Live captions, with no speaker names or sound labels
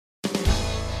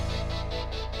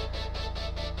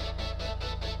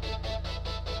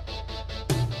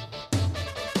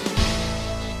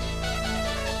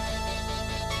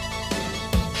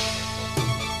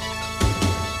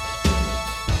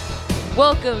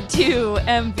Welcome to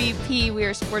MVP. We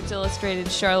are Sports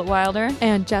Illustrated's Charlotte Wilder.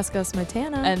 And Jessica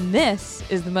Smetana. And this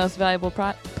is the most valuable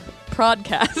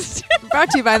podcast.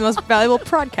 Brought to you by the most valuable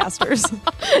broadcasters.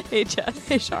 Hey, Jess.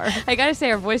 Hey, Char. I gotta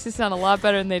say, our voices sound a lot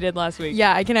better than they did last week.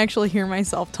 Yeah, I can actually hear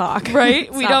myself talk.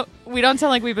 Right? We don't sound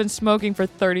like we've been smoking for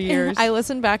 30 years. I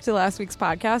listened back to last week's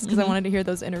podcast because I wanted to hear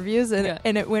those interviews,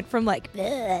 and it went from like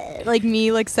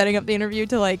me like setting up the interview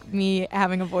to like me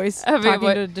having a voice talking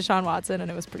to Deshaun Watson, and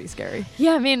it was pretty scary.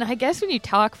 Yeah, I mean, I guess when you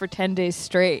talk for 10 days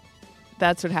straight,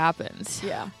 that's what happens.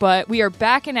 Yeah. But we are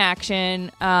back in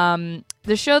action.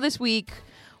 The show this week,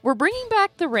 we're bringing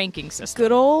back the ranking system.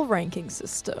 Good old ranking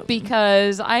system.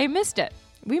 Because I missed it.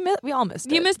 We all missed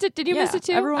it. You missed it? Did you miss it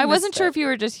too? Everyone I wasn't missed sure it. if you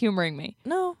were just humoring me.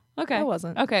 No. Okay. I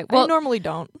wasn't. Okay. Well, I normally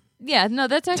don't. Yeah, no,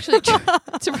 that's actually true.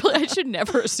 I should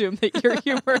never assume that you're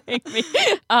humoring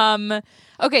me.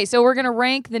 Okay, so we're going to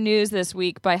rank the news this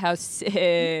week by how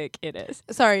sick it is.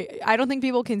 Sorry, I don't think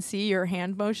people can see your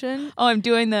hand motion. Oh, I'm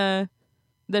doing the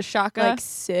shaka. Like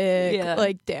sick. Yeah.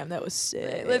 Like, damn, that was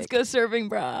sick. Let's go serving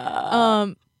bra.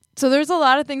 So there's a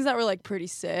lot of things that were like pretty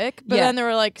sick, but Yeah. then there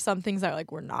were like some things that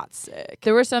like were not sick.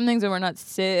 There were some things that were not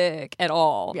sick at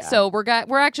all. Yeah. So we're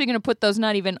actually going to put those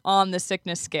not even on the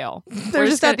sickness scale. They're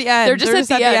just at the end. They're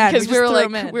just at the end because we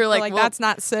were like well, that's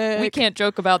not sick. we can't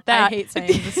joke about that. I hate saying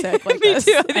the sick like Me this.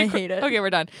 too. I hate it. Okay, we're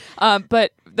done.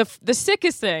 But the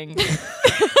sickest thing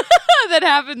that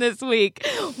happened this week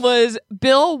was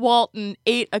Bill Walton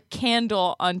ate a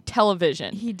candle on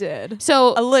television. He did.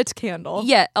 So A lit candle.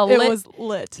 yeah, It was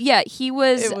lit. Yeah, he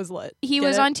was. It was lit. He Get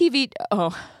was it? on TV.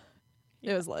 Oh,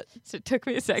 It was lit. so it took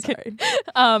me a second.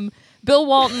 Sorry. Bill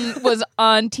Walton was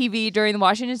on TV during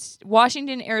the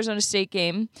Washington Arizona State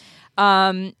game.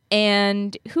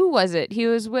 And who was it? He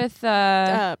was with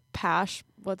Pash.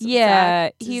 What's Yeah,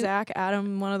 Zach,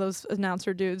 Adam, one of those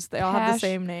announcer dudes. They all have the Pash.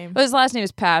 same name. His last name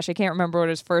is Pash. I can't remember what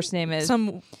his first name is.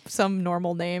 Some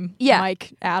normal name. Yeah.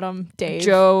 Mike, Adam, Dave,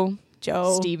 Joe,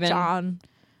 Joe, Stephen. John,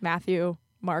 Matthew,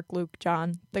 Mark, Luke,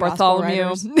 John, the Bartholomew.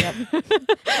 Gospel writers.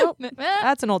 Yep.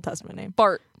 That's an Old Testament name.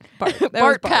 Bart. Bart. That was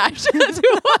Bart Pash. That's who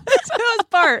it was. It was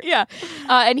Bart. Yeah.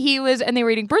 And they were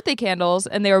eating birthday candles,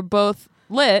 and they were both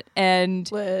lit, and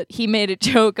Lit. he made a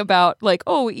joke about like,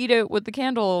 oh, eat it with the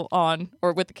candle on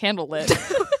or with the candle lit.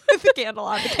 With the candle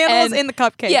on. The candle is in the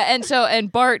cupcake. Yeah, and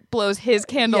Bart blows his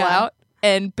candle Yeah. out,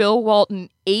 and Bill Walton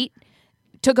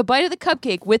took a bite of the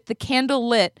cupcake with the candle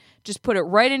lit, just put it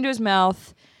right into his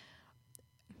mouth.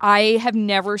 I have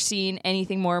never seen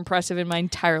anything more impressive in my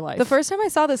entire life. The first time I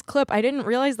saw this clip, I didn't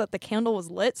realize that the candle was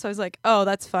lit, so I was like, "Oh,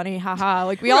 that's funny, haha!"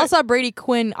 Like we all saw Brady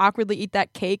Quinn awkwardly eat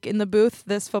that cake in the booth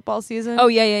this football season. Oh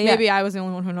yeah. Maybe I was the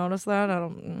only one who noticed that.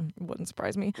 It wouldn't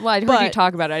surprise me. Well, I heard you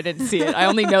talk about it. I didn't see it. I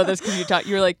only know this because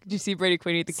you were like, "Did you see Brady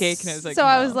Quinn eat the cake?" And I was like, so no.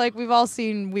 I was like, we've all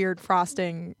seen weird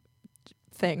frosting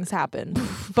things happen,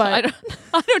 but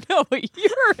I don't know what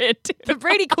you're into. the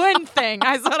Brady Quinn thing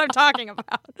is what I'm talking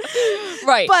about.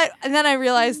 Right. But and then I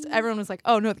realized everyone was like,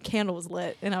 "Oh no, the candle was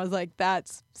lit," and I was like,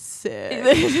 "That's sick."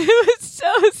 It was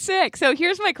so sick. So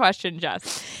here's my question,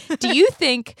 Jess. Do you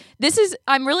think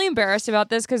I'm really embarrassed about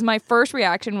this because my first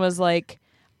reaction was like,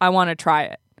 I want to try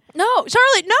it. No,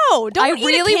 Charlotte, no! Don't I eat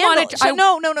really a candle. want to.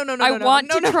 No. I want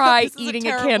to try This is a eating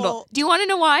a terrible- candle. Do you want to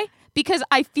know why? Because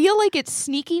I feel like it's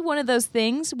sneaky one of those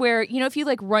things where, if you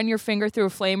like run your finger through a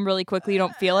flame really quickly, you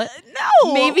don't feel it.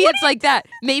 No, Maybe it's like that.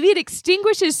 Maybe it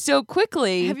extinguishes so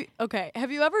quickly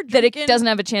Have you ever that it drinking, doesn't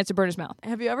have a chance to burn his mouth.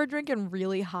 Have you ever drinking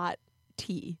really hot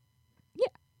tea? Yeah.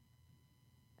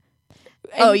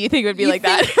 And Oh, you think it would be like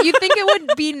that? You think it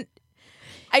would be?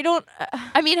 I don't.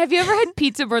 I mean, have you ever had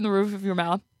pizza burn the roof of your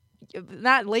mouth?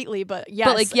 Not lately, but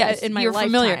yes, yes, in my you're lifetime.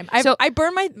 familiar. I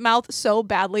burned my mouth so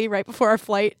badly right before our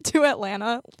flight to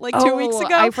Atlanta, like 2 weeks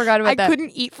ago. I forgot about that. I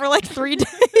couldn't eat for like 3 days.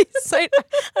 I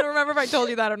don't remember if I told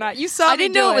you that or not. You saw I me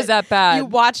didn't do know it was that bad. You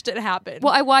watched it happen.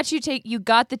 Well, I watched you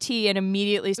got the tea and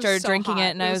immediately started so drinking hot. it,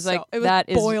 and It I was was like, so- it was that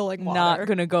is boiling water. not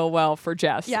going to go well for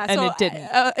Jess. Yeah, and so it didn't.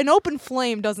 An open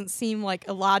flame doesn't seem like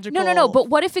illogical. No. But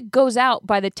what if it goes out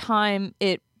by the time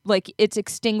it's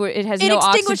extinguished? It has It no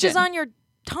extinguishes oxygen. on your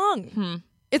tongue.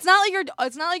 It's not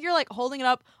like you're like holding it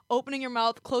up, opening your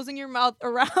mouth, closing your mouth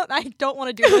around. I don't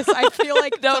want to do this. I feel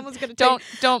like someone's gonna don't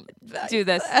do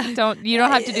this. You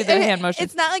don't have to do the hand motion.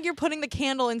 It's not like you're putting the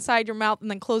candle inside your mouth and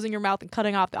then closing your mouth and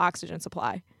cutting off the oxygen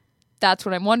supply. That's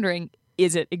what I'm wondering.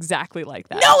 Is it exactly like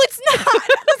that? No, it's not.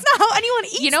 That's not how anyone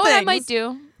eats. You know what I things. might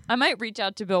do? I might reach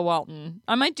out to Bill Walton.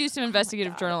 I might do some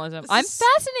investigative journalism. I'm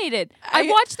fascinated. I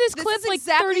watched this clip like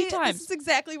 30 times. This is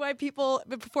exactly why people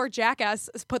before Jackass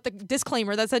put the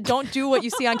disclaimer that said don't do what you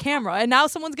see on camera. And now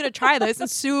someone's going to try this and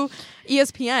sue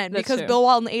ESPN because Bill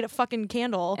Walton ate a fucking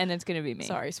candle. And it's going to be me.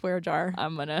 Sorry, swear jar.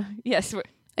 I'm going to, yes.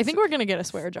 I think we're going to get a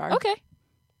swear jar. Okay.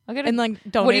 And like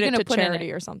donate it to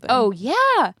charity or something. Oh,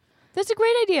 yeah. That's a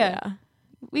great idea. Yeah.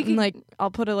 We can like I'll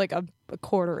put a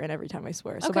quarter in every time I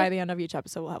swear. So by the end of each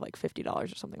episode we'll have like $50 or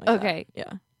something like that. Okay.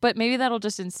 Yeah. But maybe that'll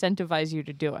just incentivize you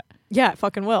to do it. Yeah, it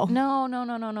fucking will. No. No.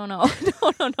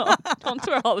 Don't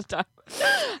swear all the time.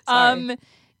 Sorry.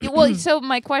 Well, so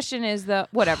my question is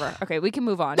whatever. Okay, we can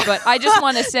move on. But I just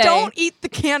want to say don't eat the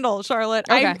candle, Charlotte.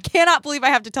 Okay. I cannot believe I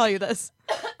have to tell you this.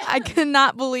 I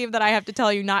cannot believe that I have to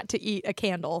tell you not to eat a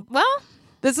candle. Well,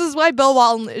 this is why Bill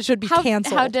Walton should be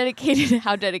canceled. How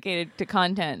dedicated to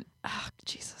content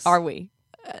Jesus are we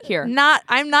here?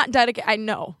 I'm not dedicated. I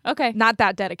know. Okay. Not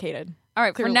that dedicated. All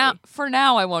right. Clearly. For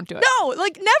now, I won't do it. No,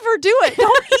 like never do it.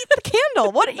 Don't eat the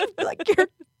candle. What are you like?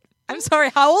 I'm sorry.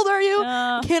 How old are you?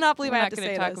 Cannot believe I have to say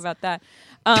this. We're not going to talk about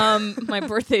that. My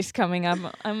birthday's coming up.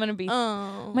 I'm going to be.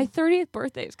 My 30th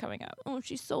birthday is coming up. Oh,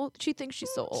 she thinks she's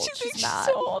so old. She's not.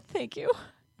 So old. Thank you.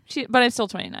 But I'm still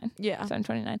 29. Yeah. So I'm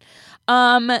 29.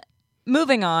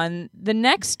 Moving on. The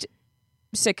next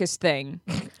sickest thing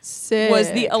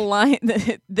was the alliance.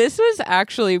 This was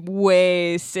actually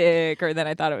way sicker than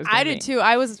I thought it was. I did too.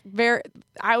 I was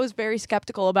very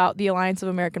skeptical about the Alliance of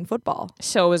American Football.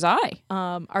 So was I.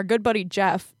 Our good buddy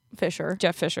Jeff Fisher.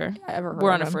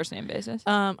 We're on a first name basis.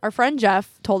 Our friend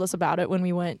Jeff told us about it when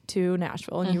we went to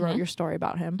Nashville, and you wrote your story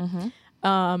about him.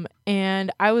 Mm-hmm.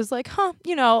 And I was like,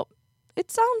 it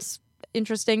sounds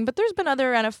interesting, but there's been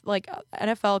other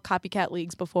NFL copycat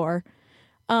leagues before.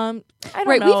 I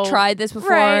don't know. We've tried this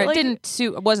before. Right,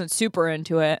 it wasn't super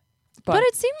into it. But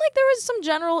it seemed like there was some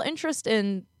general interest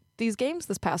in these games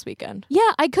this past weekend.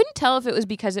 Yeah, I couldn't tell if it was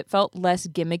because it felt less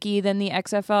gimmicky than the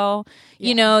XFL. Yeah.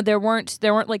 You know, there weren't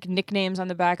like nicknames on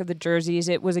the back of the jerseys.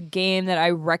 It was a game that I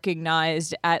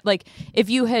recognized if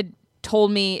you had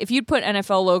told me, if you'd put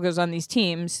NFL logos on these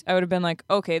teams, I would have been like,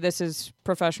 okay, this is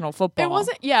professional football. It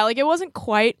wasn't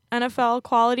quite NFL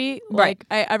quality. Right.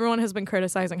 Everyone has been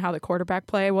criticizing how the quarterback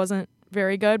play wasn't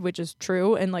very good, which is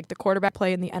true. And like the quarterback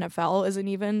play in the NFL isn't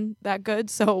even that good.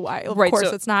 So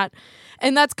it's not.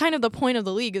 And that's kind of the point of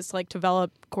the league is to like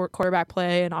develop quarterback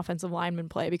play and offensive lineman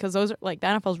play, because those are like the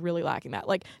NFL is really lacking that.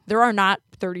 Like there are not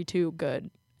 32 good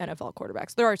NFL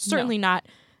quarterbacks. There are certainly not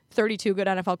 32 good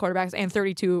NFL quarterbacks and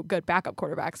 32 good backup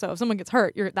quarterbacks. So if someone gets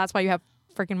hurt, that's why you have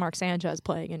freaking Mark Sanchez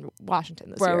playing in Washington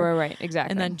this year. Right,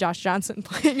 exactly. And then Josh Johnson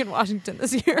playing in Washington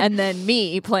this year. And then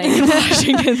me playing in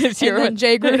Washington this year. And then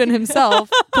Jay Gruden himself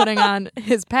putting on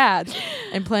his pads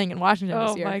and playing in Washington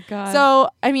this year. Oh my God. So,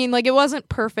 I mean, like it wasn't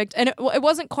perfect. And it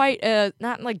wasn't quite,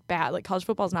 not like bad. Like college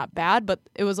football is not bad, but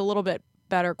it was a little bit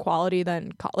better quality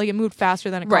than it moved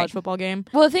faster than a college football game.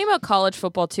 Well, the thing about college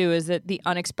football too is that the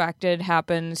unexpected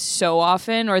happens so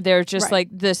often, or there's just like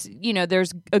this,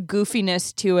 there's a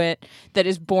goofiness to it that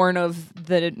is born of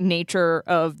the nature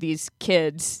of these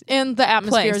kids, and the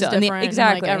atmosphere is different.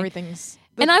 Exactly, and everything's.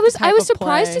 And I was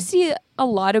surprised to see a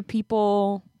lot of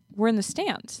people were in the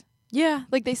stands. Yeah,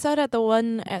 like they said at the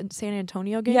one at San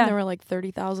Antonio game, there were like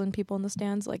 30,000 people in the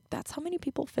stands. Like that's how many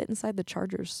people fit inside the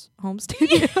Chargers home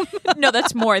stadium. No,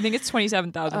 that's more. I think it's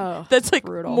 27,000. Oh, that's like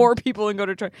brutal. More people than go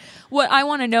to church. What I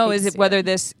want to know is whether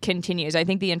this continues. I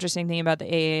think the interesting thing about the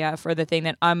AAF, or the thing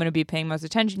that I'm going to be paying most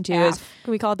attention to, is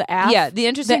can we call it the AF? Yeah, the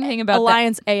interesting thing about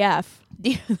Alliance AF.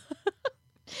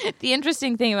 The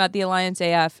interesting thing about the Alliance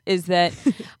AF is that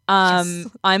I'm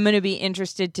going to be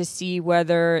interested to see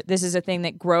whether this is a thing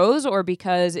that grows, or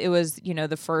because it was,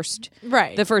 the first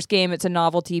game, it's a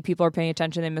novelty. People are paying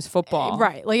attention. They miss football.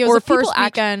 Right. Like it was the first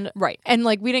weekend. Right. And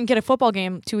like we didn't get a football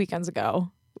game 2 weekends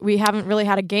ago. We haven't really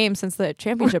had a game since the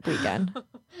championship weekend.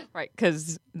 Right,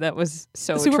 because that was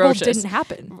so the Super atrocious. Bowl didn't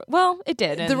happen. Well, it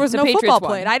did. And there was no Patriots football won.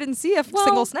 played. I didn't see a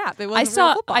single snap. It wasn't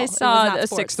real football. I saw a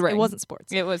sports. sixth ring. It wasn't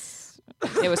sports. It was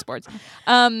sports.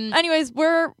 Anyways,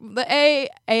 we're the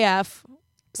AAF.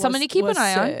 Somebody keep an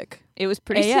eye on. It was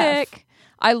pretty sick.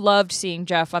 I loved seeing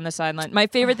Jeff on the sideline. My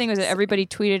favorite thing was that everybody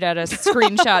tweeted at us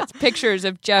screenshots, pictures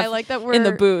of Jeff in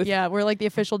the booth. Yeah, we're like the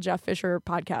official Jeff Fisher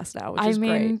podcast now, which is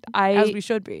great. As we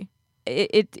should be.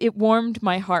 It warmed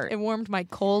my heart. It warmed my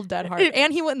cold, dead heart.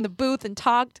 And he went in the booth and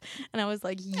talked, and I was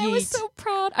like, yeet. I was so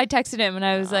proud. I texted him, and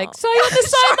I was like, "Saw you on the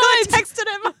sidelines." I texted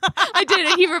him. I did,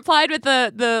 and he replied with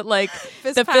the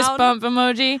fist bump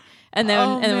emoji, and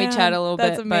then we chat a little bit.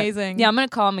 That's amazing. Yeah, I'm gonna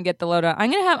call him and get the lowdown.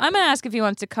 I'm gonna ask if he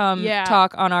wants to come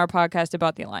talk on our podcast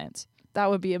about the Alliance. That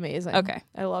would be amazing. Okay.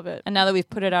 I love it. And now that we've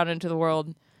put it out into the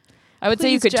world, I would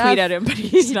say you Please, could Jeff. tweet at him, but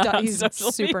he's not on He's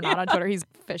social super media. not on Twitter. He's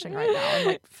fishing right now in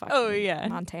like fucking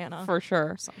Montana. For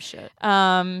sure. Some shit.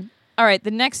 All right,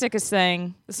 the next sickest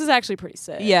thing. This is actually pretty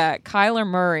sick. Yeah, Kyler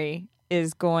Murray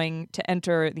is going to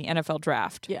enter the NFL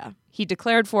draft. Yeah. He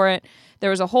declared for it. There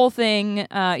was a whole thing.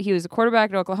 He was a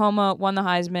quarterback at Oklahoma, won the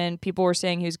Heisman. People were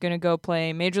saying he was going to go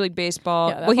play Major League Baseball.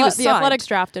 Yeah, Well, he was the signed. Athletics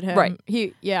drafted him. Right.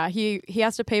 He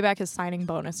has to pay back his signing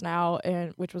bonus now,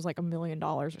 and which was like $1 million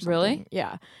or something. Really?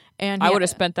 Yeah. And I would have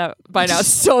spent that by now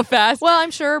so fast. Well, I'm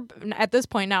sure at this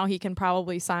point now he can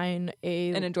probably sign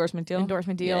An endorsement deal.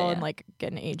 deal and like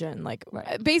get an agent. Like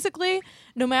basically,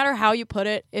 no matter how you put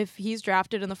it, if he's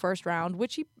drafted in the first round,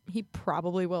 which he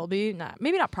probably will be,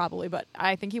 maybe not probably, but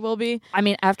I think he will be. I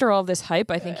mean, after all this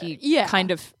hype, I think he kind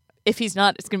of. If he's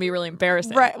not, it's going to be really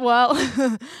embarrassing. Right. Well,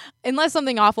 unless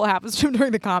something awful happens to him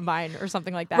during the combine or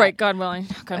something like that. Right. God willing.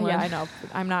 God willing. Yeah, I know.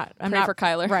 I'm not Pray for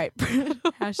Kyler. Right.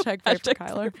 Hashtag pray for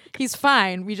Kyler. He's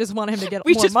fine. We just want him to get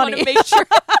We more just money. want to make sure.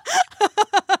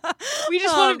 We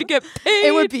just want him to get paid.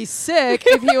 It would be sick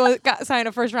if he signed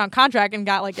a first round contract and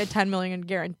got like a $10 million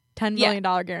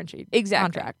guaranteed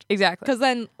contract. Exactly. Because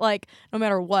then, like, no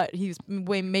matter what, he's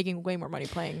making way more money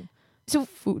playing. So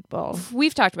football.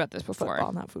 We've talked about this before.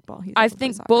 Football, not football. I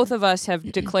think both of us have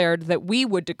declared that we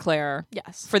would declare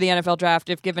for the NFL draft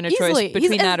if given a choice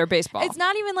between that or baseball. It's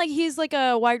not even like he's like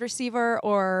a wide receiver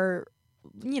or,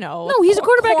 No, he's a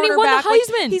quarterback and he won the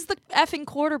Heisman. Like, he's the effing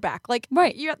quarterback. Like,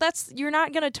 right. You're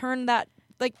not going to turn that.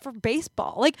 Like for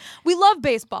baseball, like we love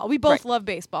baseball. We both love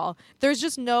baseball. There's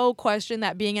just no question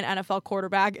that being an NFL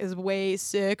quarterback is way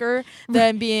sicker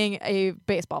than being a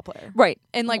baseball player. Right.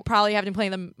 And like probably having to play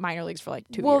in the minor leagues for like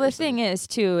 2 years. Well, the thing is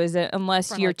too is that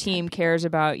unless your team cares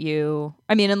about you,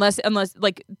 I mean, unless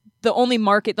like the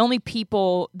only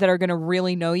people that are going to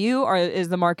really know you is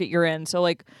the market you're in. So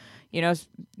like,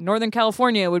 Northern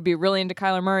California would be really into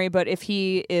Kyler Murray, but if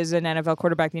he is an NFL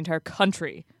quarterback, the entire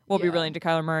country will be really into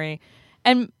Kyler Murray.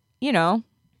 And,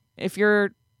 if you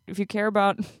care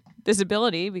about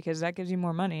visibility because that gives you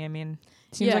more money, I mean,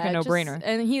 it seems like a no-brainer.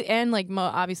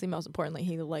 Obviously most importantly,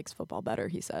 he likes football better,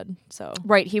 he said. So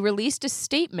right, he released a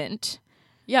statement.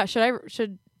 Yeah, should I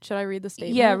read the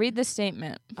statement? Yeah, read the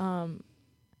statement. The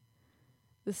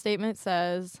statement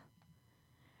says,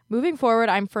 moving forward,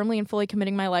 I'm firmly and fully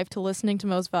committing my life to listening to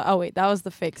most Oh wait, that was the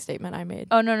fake statement I made.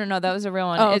 Oh no, that was a real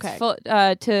one. Oh,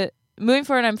 okay. Moving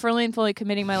forward, I'm firmly and fully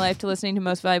committing my life to listening to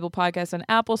most valuable podcasts on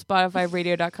Apple, Spotify,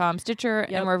 Radio.com, Stitcher,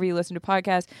 and wherever you listen to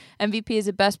podcasts. MVP is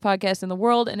the best podcast in the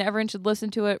world, and everyone should listen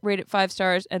to it, rate it 5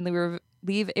 stars, and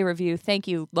leave a review. Thank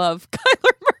you. Love,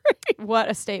 Kyler Murray. What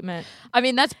a statement. I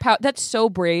mean, that's so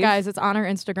brave. Guys, it's on our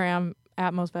Instagram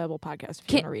at Most Valuable Podcast if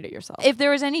you want to read it yourself. If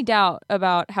there was any doubt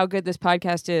about how good this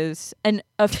podcast is, and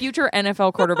a future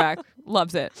NFL quarterback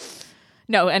loves it.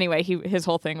 No, anyway, his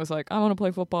whole thing was like, I want to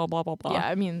play football, blah, blah, blah. Yeah,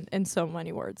 I mean, in so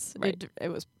many words. Right. It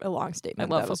was a long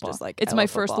statement. I love football. Was just like, it's my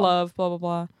first love, blah, blah,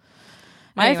 blah.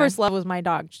 My first love was my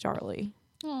dog, Charlie.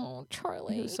 Oh,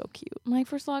 Charlie. He was so cute. My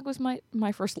first log was my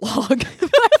first log.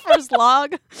 My first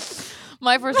log?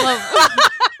 My first love.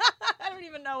 I don't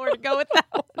even know where to go with that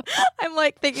one. I'm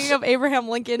like thinking of Abraham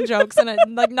Lincoln jokes and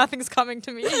nothing's coming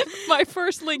to me. My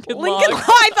first Lincoln log.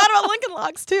 I thought about Lincoln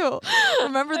logs too.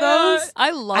 Remember those?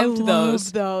 I loved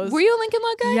those. Were you a Lincoln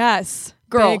log guy? Yes.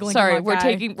 Girl, sorry,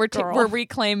 we're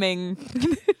reclaiming.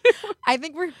 I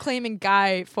think we're claiming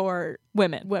guy for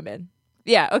women.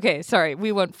 Yeah, okay, sorry.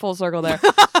 We went full circle there.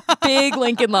 Big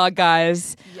Lincoln Log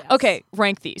guys. Yes. Okay,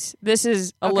 rank these. This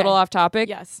is a little off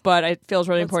topic, but it feels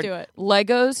really important. Let's do it.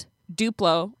 Legos,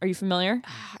 Duplo. Are you familiar?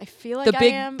 I feel like I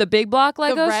am. The big block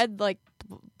Legos? The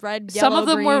red,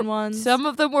 yellow, green ones. Some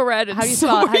of them were red. And how do you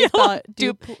spell it?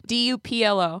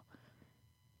 Duplo.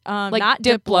 Not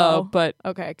Diplo, but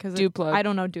okay, because Duplo. I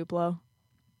don't know Duplo.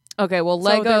 Okay, well,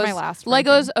 Legos. So they're my last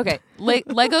Legos. Okay,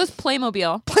 Legos,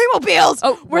 Playmobil. Playmobiles.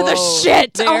 Oh, we're the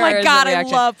shit. Oh my god, I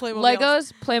love Playmobiles.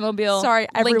 Legos, Playmobil. Sorry,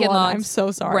 everyone. Lincoln Logs. I'm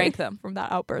so sorry. Rank them from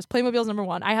that outburst. Playmobil's number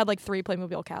 1. I had like 3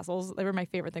 Playmobil castles. They were my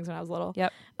favorite things when I was little.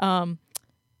 Yep.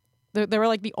 They were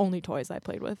like the only toys I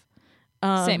played with.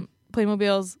 Same.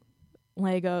 Playmobiles,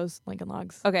 Legos, Lincoln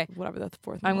Logs. Okay. Whatever the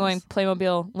fourth one was.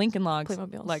 Playmobil, Lincoln Logs,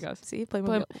 Playmobiles. Legos. See,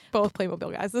 Playmobil. Both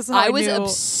Playmobil guys. This is I was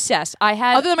obsessed. I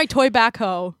had other than my toy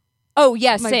backhoe. Oh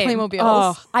yes, my same.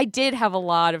 Playmobiles. Oh, I did have a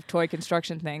lot of toy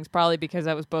construction things, probably because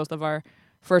that was both of our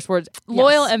first words.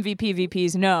 Loyal MVP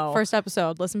VPs know. First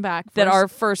episode, listen back. That our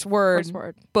first word,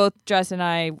 both Jess and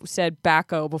I said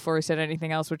backo before we said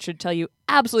anything else, which should tell you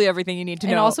absolutely everything you need to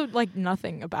know. And also like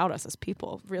nothing about us as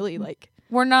people, really. Like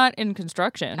we're not in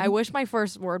construction. I wish my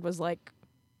first word was like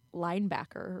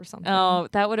linebacker or something. Oh,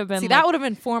 that would have been. See, that would have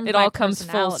informed. It my all comes full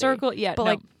personality. circle. Yeah, but no.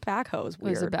 like backhoe is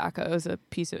weird. It was a backhoe. It was a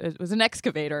piece of. It was an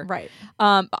excavator. Right.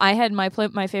 I had my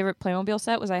favorite Playmobil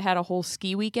set was I had a whole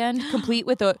ski weekend complete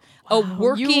with a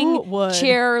working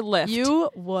chair lift. You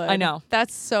would. I know.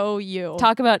 That's so you.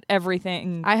 Talk about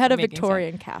everything. I had a making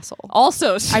Victorian castle.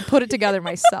 Also, I put it together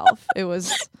myself. It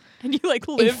was and you like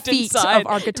lived a feat inside of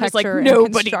architecture it was like, and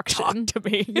nobody construction. talked to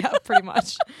me. Yeah, pretty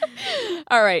much.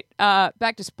 All right,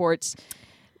 back to sports.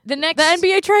 The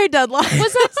NBA trade deadline.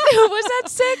 was that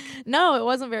sick? No, it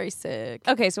wasn't very sick.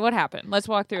 Okay, so what happened? Let's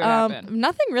walk through what happened.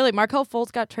 Nothing really. Markelle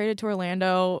Fultz got traded to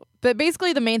Orlando, but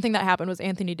basically the main thing that happened was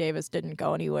Anthony Davis didn't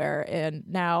go anywhere, and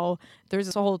now there's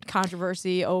this whole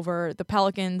controversy over the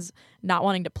Pelicans not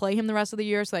wanting to play him the rest of the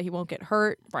year so that he won't get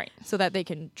hurt, Right. so that they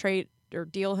can trade or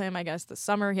deal him, I guess, this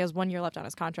summer. He has 1 year left on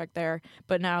his contract there,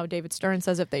 but now David Stern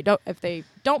says if they don't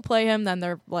play him, then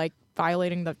they're like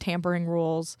violating the tampering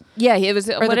rules. Yeah, it was.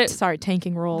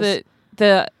 Tanking rules.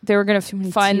 They were going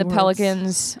to fine the T-words.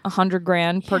 Pelicans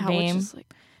 $100,000 per game, Which is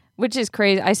which is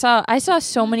crazy. I saw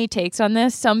so many takes on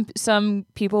this. Some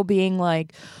people being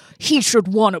like, he should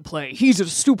want to play. He's a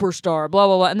superstar. Blah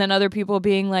blah blah. And then other people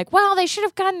being like, well, they should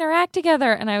have gotten their act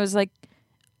together. And I was like,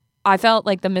 I felt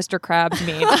like the Mr. Krabs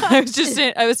meme.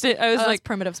 I was like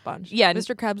primitive sponge. Yeah,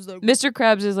 Mr. Krabs is like, Mr.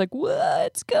 Krabs is like,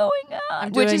 what's going on?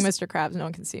 I'm doing Mr. Krabs. No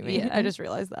one can see me. Yeah. I just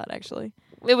realized that actually.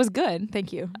 It was good.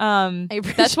 Thank you.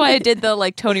 That's why I did the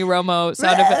like Tony Romo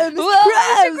sound effect. Mr.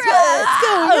 Krabs, what's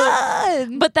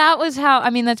going on? But that was how. I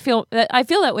mean, I feel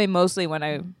that way mostly when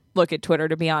I look at Twitter.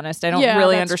 To be honest, I don't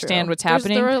really that's understand true. what's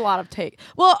happening. There were a lot of take.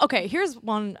 Well, okay. Here's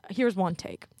one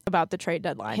take about the trade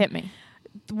deadline. Hit me.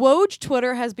 Woj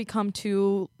Twitter has become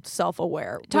too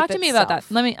self-aware. Talk to me about that.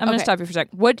 I'm going to stop you for a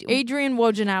second. What Adrian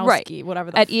Wojnarowski, Right.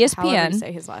 whatever at however ESPN? you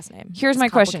say his last name. Here's It's my a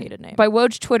question. complicated name. By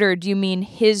Woj Twitter, do you mean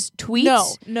his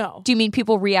tweets? No. Do you mean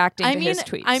people reacting to his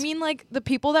tweets? I mean like the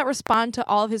people that respond to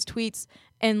all of his tweets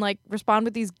and like respond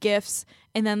with these gifs,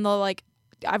 and then they'll like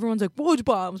everyone's like Woj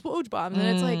bombs,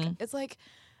 and it's like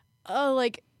oh,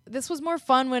 like this was more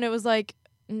fun when it was like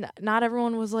not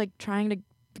everyone was like trying to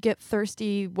get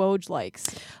thirsty Woj likes.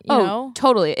 You know?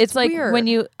 Totally. It's like weird.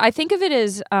 when I think of it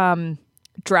as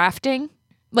drafting.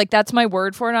 Like that's my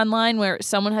word for it online, where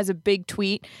someone has a big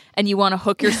tweet and you want to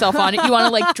hook yourself on it. You want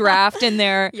to like draft in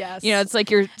there. Yes. You know, it's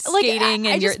like you're skating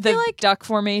I and you're just the feel like- duck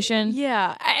formation.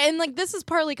 Yeah, and like this is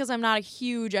partly because I'm not a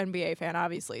huge NBA fan,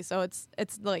 obviously. So it's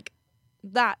like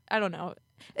that. I don't know.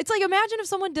 It's like imagine if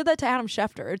someone did that to Adam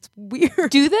Schefter. It's weird.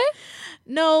 Do they?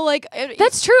 No, like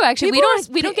That's true. Actually, we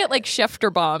People don't get like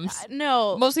Schefter bombs.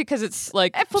 no. Mostly because it's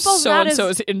like Football's so not and so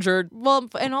as- is injured. Well,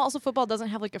 and also football doesn't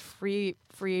have like a free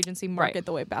agency market Right.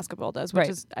 the way basketball does, which Right.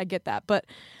 is I get that, but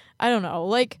I don't know.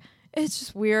 Like it's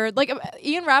just weird. Like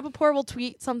Ian Rappaport will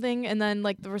tweet something, and then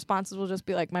like the responses will just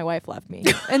be like, "My wife left me,"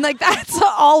 and like that's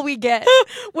all we get,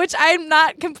 which I'm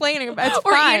not complaining about. It's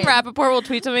Or fine. Ian Rappaport will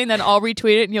tweet something, then I'll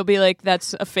retweet it, and you'll be like,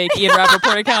 "That's a fake Ian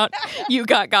Rappaport account. You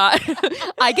got."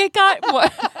 I get got.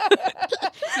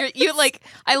 What? you like.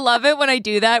 I love it when I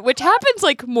do that, which happens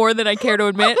like more than I care to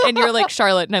admit. And you're like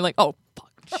Charlotte, and I'm like, "Oh,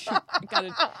 fuck, shoot, I got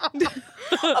it."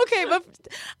 Okay, but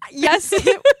yes,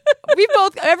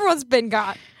 everyone's been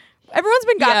got. Everyone's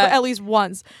been got Yeah. at least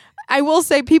once. I will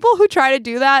say people who try to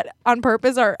do that on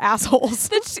purpose are assholes.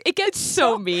 It gets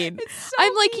so mean. so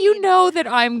I'm like, you know that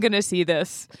I'm gonna see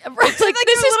this. It's like this you're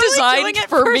is literally designed doing it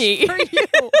for me. for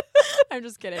you. I'm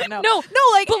just kidding. No,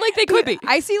 like, but like they could be.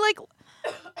 I see like,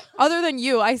 other than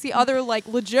you, I see other like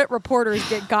legit reporters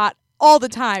get got all the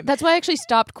time. That's why I actually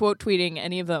stopped quote tweeting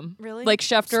any of them. Really? Like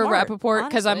Schefter, Smart, Rappaport,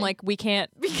 because I'm honestly. like, we can't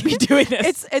be doing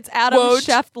this. It's Adam Woj.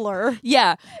 Scheffler.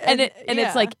 Yeah, and And- it's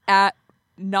yeah. like at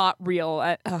not real.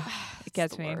 It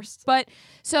gets the me. worst. But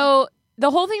so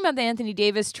the whole thing about the Anthony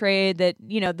Davis trade, that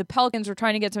the Pelicans were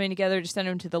trying to get something together to send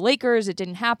him to the Lakers. It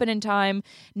didn't happen in time.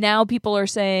 Now people are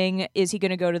saying, is he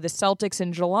going to go to the Celtics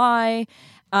in July?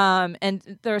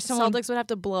 And there's someone. Celtics would have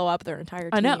to blow up their entire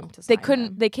team. I know To they sign couldn't.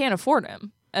 him. They can't afford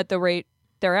him at the rate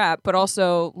they're at. But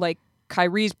also, like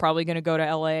Kyrie's probably going to go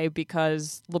to LA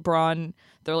because LeBron.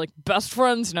 They're like best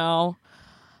friends now.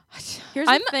 Here's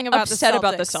I'm the thing about upset the Celtics.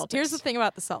 about the Celtics. Here's the thing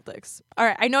about the Celtics. All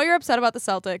right, I know you're upset about the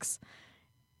Celtics.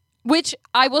 Which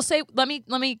I will say, let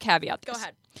me caveat this. Go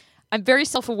ahead. I'm very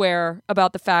self-aware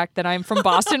about the fact that I'm from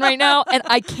Boston right now, and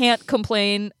I can't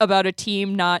complain about a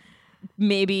team not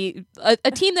maybe a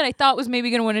team that I thought was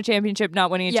maybe going to win a championship not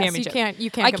winning a Yes, championship.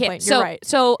 you can't I complain. can't. You're So, right.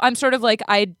 so I'm sort of like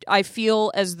I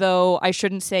feel as though I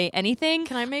shouldn't say anything.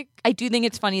 Can I make? I do think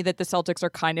it's funny that the Celtics are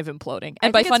kind of imploding, I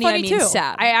and by think it's funny I funny mean too.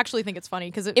 sad. I actually think it's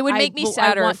funny because It would make me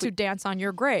sadder I want if we- to dance on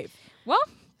your grave. Well,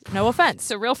 No offense.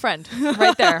 It's a real friend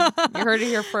right there. You heard it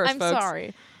here first, I'm folks.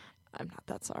 sorry. I'm not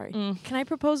that sorry. Can I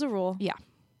propose a rule? Yeah.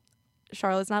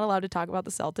 Charlotte's not allowed to talk about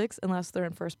the Celtics unless they're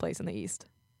in first place in the East.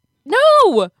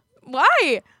 No!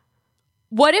 Why?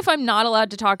 What if I'm not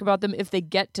allowed to talk about them if they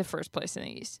get to first place in the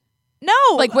East? No.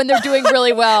 Like when they're doing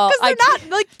really well. Because they're not,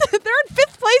 like, they're in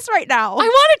 5th place right now. I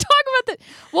want to talk about the...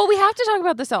 Well, we have to talk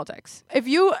about the Celtics. If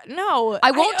you... No.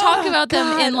 I won't talk about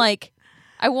them in, like...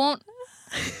 I won't...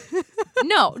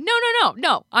 No.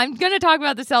 I'm going to talk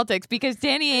about the Celtics because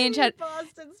Danny Ainge had...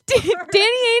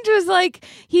 Danny Ainge was like...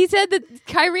 He said that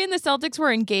Kyrie and the Celtics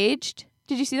were engaged.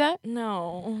 Did you see that?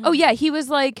 No. Oh, yeah. He was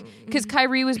like... Because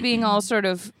Kyrie was being all sort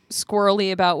of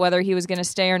squirrely about whether he was going to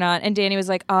stay or not. And Danny was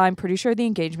like, I'm pretty sure the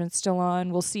engagement's still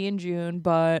on. We'll see in June,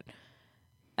 but...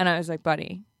 And I was like,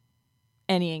 buddy,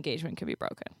 any engagement could be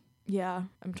broken. Yeah.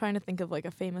 I'm trying to think of, like,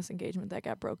 a famous engagement that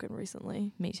got broken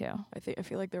recently. Me too. I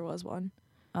feel like there was one.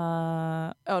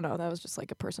 Oh, no. That was just,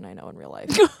 like, a person I know in real life.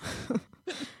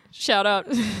 Shout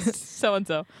out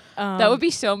so-and-so. That would be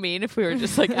so mean if we were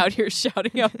just like out here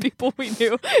shouting out people we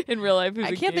knew in real life.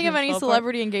 I can't think of any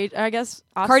celebrity engaged. I guess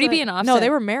Offset. Cardi B and Offset. No, they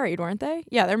were married, weren't they?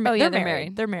 Yeah, they're they're married.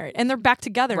 married. They're married, and they're back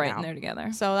together right, now. and they're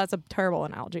together. So that's a terrible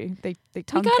analogy. They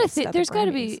tongue kissed. There's got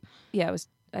to be. Yeah, it was.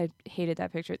 I hated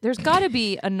that picture. There's got to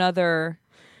be another.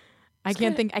 I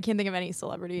can't think of any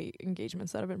celebrity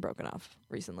engagements that have been broken off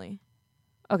recently.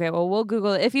 Okay, well, we'll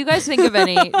Google it. If you guys think of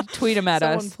any, tweet them at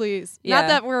Someone, us. Please. Yeah. Not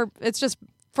that we're. It's just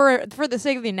for the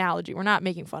sake of the analogy. We're not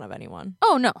making fun of anyone.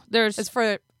 Oh no, It's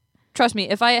for. Trust me,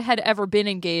 if I had ever been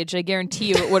engaged, I guarantee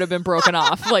you it would have been broken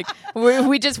off. Like we're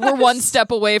one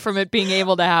step away from it being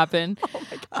able to happen.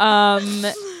 Oh my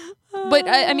God. But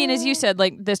I mean, as you said,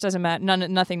 like this doesn't matter.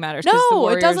 Nothing matters. No,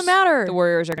 it doesn't matter. The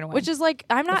Warriors are going to win. Which is like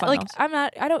I don't.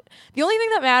 The only thing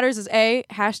that matters is A,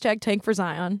 #tank for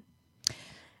Zion,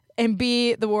 and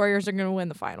B, the Warriors are going to win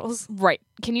the finals. Right?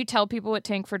 Can you tell people what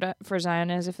tank for Zion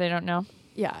is if they don't know?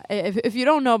 Yeah, if you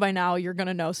don't know by now, you're going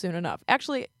to know soon enough.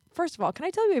 Actually, first of all, can I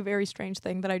tell you a very strange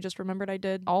thing that I just remembered I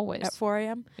did always at 4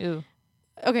 a.m.? Ew.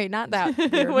 Okay, not that.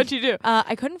 What'd you do?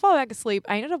 I couldn't fall back asleep.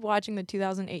 I ended up watching the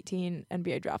 2018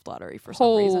 NBA draft lottery for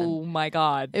some reason. Oh my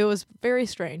God. It was very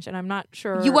strange, and I'm not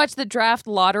sure. You watched the draft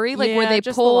lottery? Like where they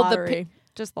just pulled the lottery.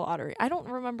 Just the lottery. I don't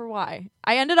remember why.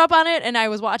 I ended up on it, and I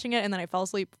was watching it, and then I fell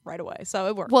asleep right away. So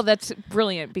it worked. Well, that's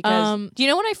brilliant because do you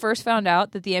know when I first found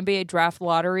out that the NBA draft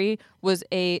lottery was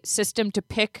a system to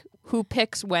pick who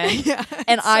picks when? Yeah,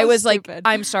 and I was stupid. like,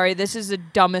 I'm sorry, this is the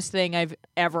dumbest thing I've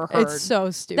ever heard. It's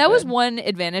so stupid. That was one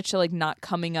advantage to like not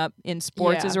coming up in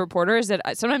sports Yeah. as a reporter is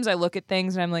that sometimes I look at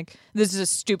things and I'm like, this is the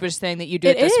stupidest thing that you do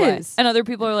it It this way. is. And other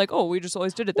people are like, oh, we just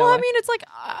always did it that Well, way. I mean, it's like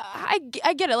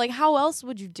I get it. Like, how else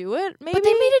would you do it? Maybe. But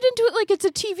they made it into it like it's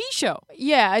a TV show.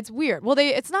 Yeah, it's weird. Well,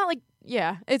 it's not like.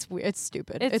 Yeah, it's weird. It's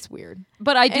stupid. It's weird.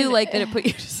 But I do And, like that it put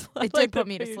you to sleep. It did put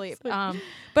me to sleep.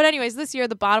 But anyways, this year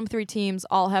the bottom 3 teams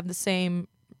all have the same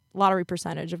lottery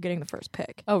percentage of getting the first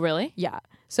pick. Oh, really? Yeah.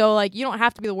 So like you don't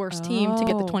have to be the worst team to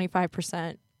get the Oh.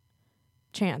 25%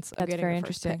 chance of That's getting very the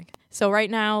first interesting. pick. So right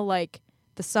now, like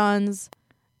the Suns,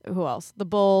 who else? The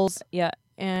Bulls Yeah.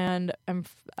 and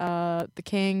the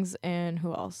Kings, and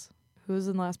who else? Who's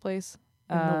in last place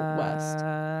in the West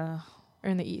or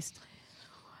in the East?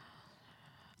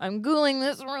 I'm Googling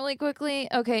this really quickly.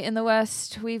 Okay, in the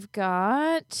West, we've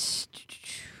got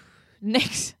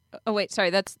Knicks. Oh, wait,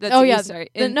 sorry. That's Oh the yeah, East, sorry.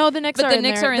 the Knicks But are the in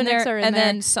Knicks there. are in The Knicks there, are in and there.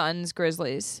 then Suns,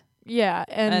 Grizzlies, yeah,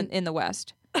 and in the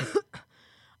West.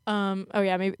 oh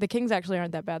yeah, maybe the Kings actually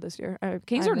aren't that bad this year.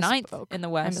 Kings I are ninth misspoke. in the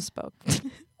I West.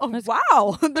 misspoke. Oh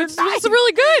wow, they're It's ninth.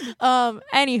 really good.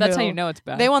 Anywho, That's how you know it's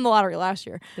bad. they won the lottery last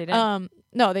year. They did.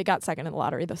 No, they got second in the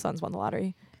lottery. The Suns won the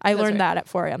lottery. I That's learned right. that at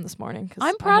 4 a.m. this morning. 'Cause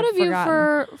I'm I proud had of you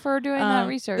forgotten. for doing that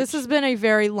research. This has been a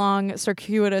very long,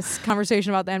 circuitous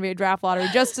conversation about the NBA draft lottery.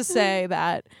 Just to say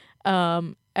that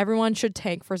everyone should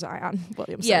tank for Zion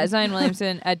Williamson. yeah, Zion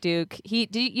Williamson at Duke.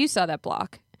 You saw that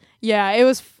block. Yeah, it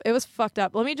was fucked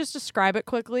up. Let me just describe it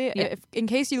quickly, Yeah. in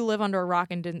case you live under a rock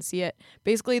and didn't see it.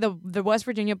 Basically, the West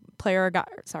Virginia player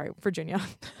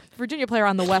Virginia player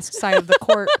on the west side of the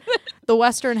court, the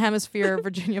Western Hemisphere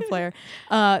Virginia player.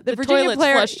 The Virginia toilets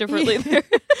player flush differently there.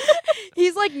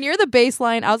 He's like near the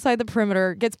baseline, outside the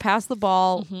perimeter, gets past the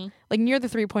ball, Mm-hmm. like near the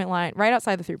 3-point line, right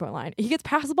outside the 3-point line. He gets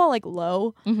past the ball like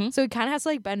low, Mm-hmm. so he kind of has to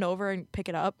like bend over and pick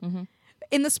it up.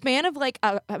 In the span of like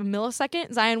a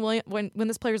millisecond, when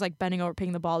this player's like bending over,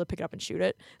 picking the ball to pick it up and shoot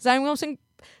it, Zion Williamson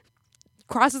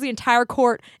crosses the entire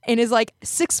court and is like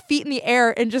 6 feet in the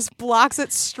air and just blocks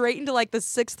it straight into like the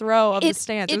 6th row of the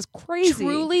stands. It was crazy.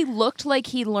 Truly looked like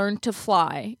he learned to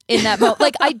fly in that moment.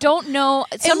 Like, I don't know.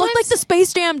 It looked like the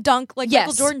Space Jam dunk, like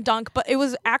Michael Jordan dunk, but it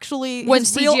was actually when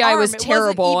his CGI real arm. was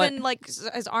terrible. It wasn't even like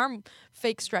his arm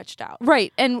fake stretched out.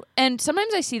 Right. And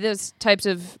sometimes I see those types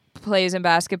of plays in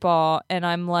basketball and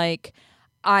I'm like,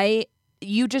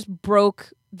 you just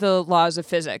broke the laws of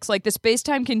physics. Like, the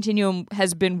space-time continuum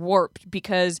has been warped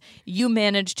because you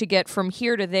managed to get from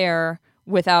here to there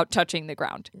without touching the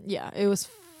ground. Yeah, it was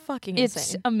fucking insane.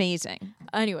 It's amazing.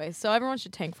 Anyway, so everyone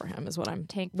should tank for him is what I'm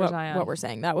Zion. What we're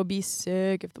saying. That would be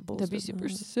sick if the Bulls That'd be super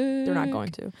that. sick. They're not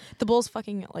going to. The Bulls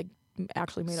fucking like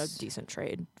actually made a decent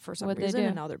trade for some What'd reason they do?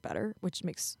 and now they're better, which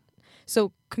makes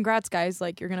so congrats guys,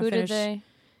 like you're going to finish. Did they?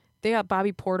 They got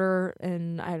Bobby Porter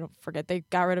and I don't forget. They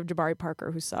got rid of Jabari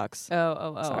Parker, who sucks.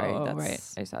 Sorry, that's right.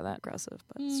 I saw that. Aggressive,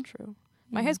 but it's true.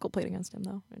 My high school played against him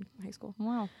though in high school.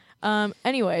 Wow.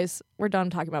 Anyways, we're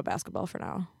done talking about basketball for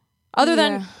now. Other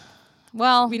than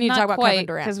well, we need to talk about Kevin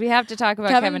Durant because we have to talk about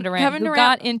Kevin Durant, who Durant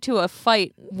got into a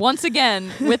fight once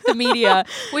again with the media,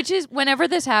 which is whenever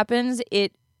this happens,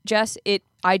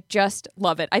 I just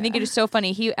love it. I think it is so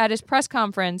funny. He at his press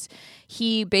conference,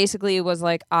 he basically was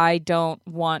like, "I don't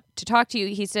want to talk to you."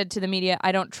 He said to the media,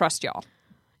 "I don't trust y'all."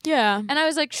 Yeah. And I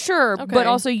was like, "Sure, Okay. but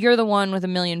also you're the one with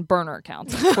 1 million burner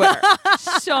accounts on Twitter."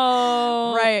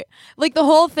 So right. Like the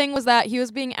whole thing was that he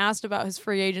was being asked about his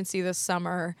free agency this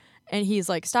summer and he's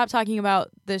like, "Stop talking about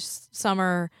this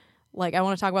summer. Like, I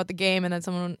want to talk about the game." And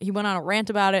then he went on a rant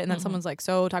about it and then someone's like,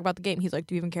 "So talk about the game." He's like,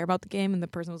 "Do you even care about the game?" And the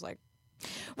person was like,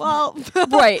 well,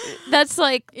 right. That's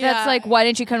like why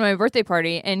didn't you come to my birthday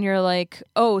party? And you're like,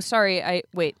 "Oh, sorry.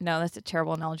 No, that's a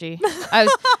terrible analogy." I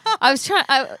was trying.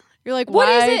 You're like, what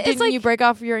 "Why is it? It's didn't like, you break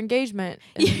off your engagement?"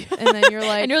 And then you're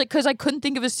like, because I couldn't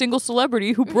think of a single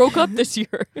celebrity who broke up this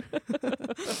year.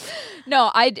 No,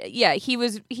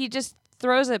 he just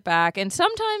throws it back, and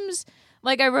sometimes.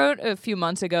 Like, I wrote a few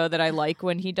months ago that I like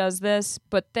when he does this,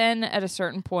 but then at a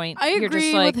certain point, I you're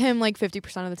agree just like, with him like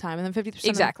 50% of the time, and then 50%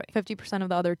 Exactly. 50% of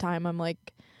the other time, I'm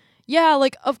like, yeah,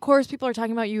 like of course people are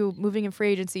talking about you moving in free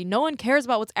agency. No one cares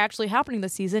about what's actually happening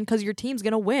this season because your team's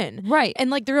gonna win, right? And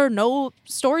like there are no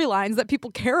storylines that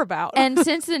people care about. And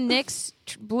since the Knicks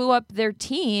blew up their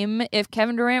team, if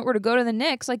Kevin Durant were to go to the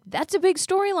Knicks, like that's a big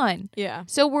storyline. Yeah.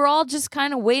 So we're all just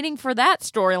kind of waiting for that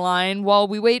storyline while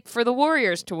we wait for the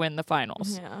Warriors to win the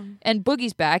finals. Yeah. And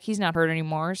Boogie's back; he's not hurt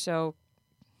anymore, so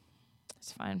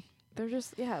it's fine. They're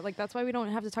just like that's why we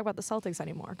don't have to talk about the Celtics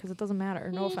anymore because it doesn't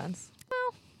matter. No offense.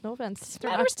 Well, no offense. It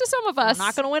matters to some of us. They're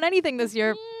not going to win anything this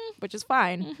year, which is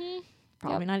fine.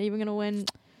 Probably not even going to win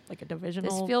like a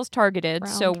divisional. This feels targeted,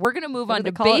 round. so we're going to move What on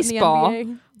do to they call it in the baseball.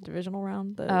 NBA? Divisional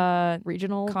round, the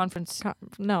regional Conference.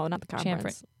 No, not the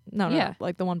conference. No, Yeah.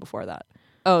 like the one before that.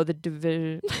 Oh, the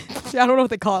division. I don't know what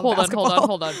they call it.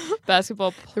 Hold on.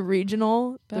 Basketball. The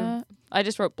regional. I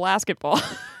just wrote basketball.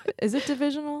 Is it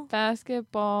divisional?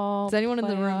 Basketball. Does anyone in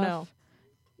the room playoff. know?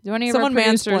 Do any of Someone our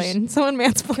producers mansplain. Someone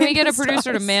mansplain. Can we get a this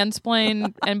producer to us.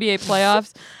 mansplain NBA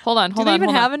playoffs? Hold on. Do they even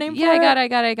have a name Yeah, for I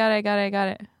got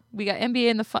it. We got NBA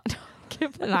in the fun.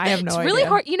 And I have no It's idea. really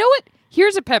hard. You know what?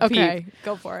 Here's a pet peeve. Okay,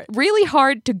 go for it. Really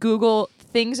hard to Google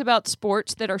things about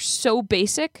sports that are so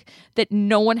basic that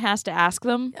no one has to ask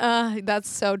them. That's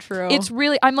so true. It's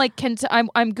really. I'm like,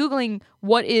 I'm Googling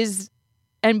what is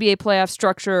NBA playoff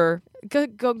structure. Go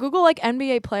Google like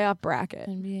NBA playoff bracket.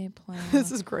 NBA playoff.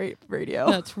 This is great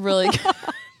radio. That's really good.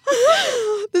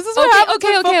 This is what happens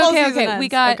when football season okay. ends. We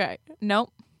got Okay,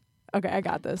 nope. I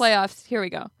got this. Playoffs. Here we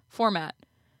go. Format.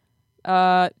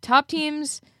 Top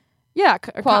teams. Yeah.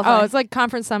 Qualify. It's like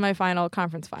conference semifinal,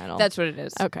 conference final. That's what it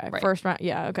is. okay. Right. First round.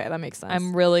 Yeah. Okay, that makes sense.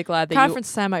 I'm really glad that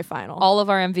conference semifinal. all of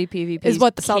our MVP VPs is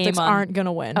what the came Celtics on. aren't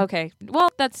gonna win. Okay.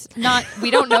 Well, that's not. We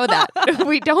don't know that.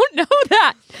 We don't know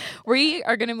that. We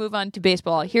are going to move on to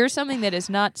baseball. Here's something that is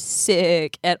not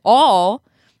sick at all.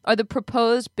 Are the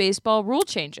proposed baseball rule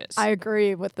changes? I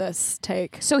agree with this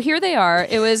take. So here they are.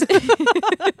 It was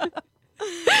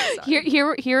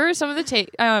here are some of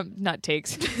the not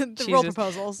takes. The rule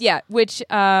proposals. Yeah, which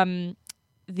the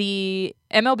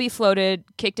MLB floated,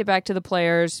 kicked it back to the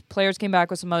players. Players came back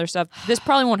with some other stuff. This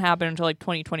probably won't happen until like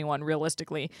 2021,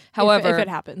 realistically. However, if it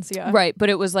happens, yeah. right. But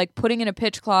it was like putting in a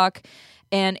pitch clock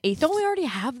and a. Don't we already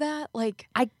have that? Like,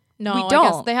 no, we I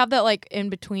don't. guess they have that like in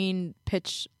between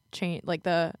pitch change, like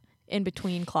the in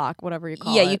between clock, whatever you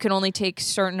call it. Yeah, you can only take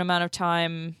certain amount of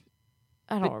time.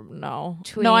 I don't know.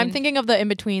 No, I'm thinking of the in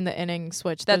between the inning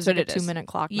switch. That's what like it a is. 2-minute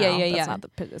clock. Yeah, now. yeah. That's not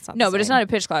the. It's not no, the but it's same. not a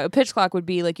pitch clock. A pitch clock would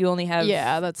be like you only have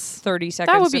that's 30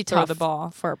 seconds that would be to throw tough the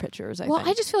ball for pitchers. I well, think.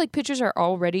 I just feel like pitchers are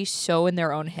already so in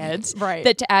their own heads, right?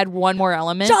 That to add one more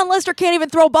element, John Lester can't even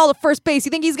throw a ball to first base. You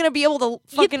think he's gonna be able to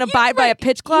fucking abide by a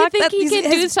pitch clock? You think he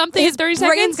can do something in 30 his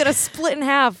seconds? brain's gonna split in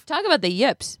half. Talk about the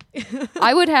yips.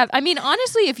 I would have. I mean,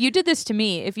 honestly, if you did this to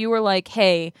me, if you were like,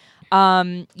 "Hey,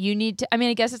 you need to," I mean,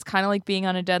 I guess it's kind of like being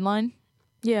on a deadline.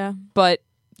 Yeah, but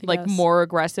like guess. more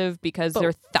aggressive because there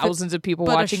are thousands of people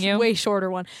watching you. Way shorter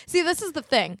one. See, this is the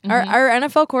thing. Are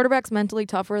NFL quarterbacks mentally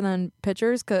tougher than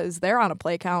pitchers because they're on a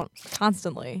play count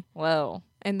constantly? Whoa!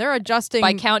 And they're adjusting.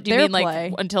 By count, do you mean play.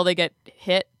 like until they get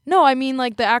hit? No, I mean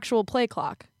like the actual play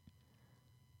clock.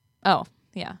 Oh,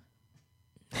 yeah.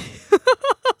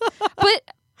 But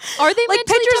are they like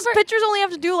mentally tougher? Pitchers only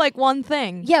have to do like one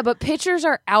thing. Yeah, but pitchers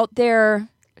are out there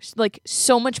like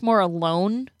so much more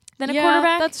alone than a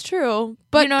quarterback. That's true.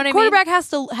 But you know what a quarterback has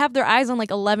to have their eyes on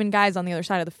like 11 guys on the other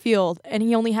side of the field, and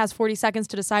he only has 40 seconds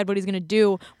to decide what he's going to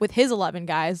do with his 11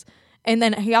 guys. And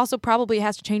then he also probably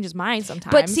has to change his mind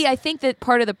sometimes. But see, I think that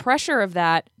part of the pressure of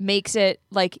that makes it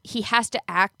like he has to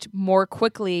act more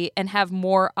quickly and have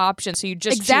more options. So you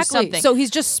just choose something. So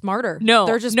he's just smarter. No,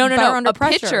 they're just no. under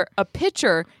pressure. A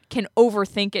pitcher can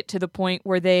overthink it to the point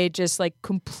where they just like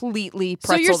completely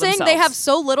pretzel So you're saying themselves. they have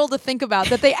so little to think about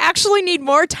that they actually need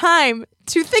more time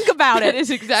to think about it. That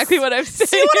is exactly what I'm saying.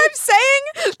 See what I'm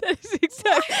saying? That is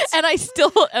exactly. And I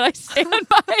stand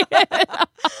by it.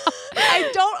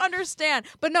 I don't understand.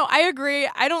 But no, I agree.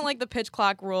 I don't like the pitch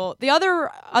clock rule. The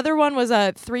other one was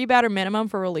a 3-batter minimum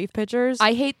for relief pitchers.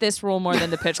 I hate this rule more than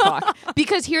the pitch clock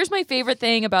because here's my favorite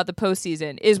thing about the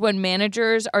postseason is when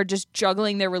managers are just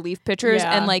juggling their relief pitchers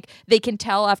and like they can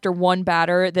tell after one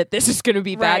batter that this is going to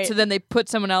be bad, right. so then they put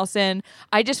someone else in.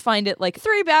 I just find it like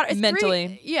 3 batters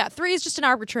mentally. 3 is just an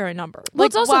arbitrary number. Well, like,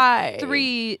 it's also why?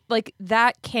 3 like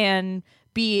that can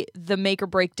be the make or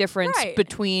break difference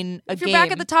between a game. If you're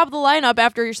back at the top of the lineup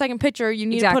after your second pitcher, you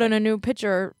need to put in a new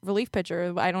pitcher, relief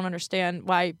pitcher. I don't understand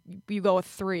why you go with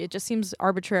 3. It just seems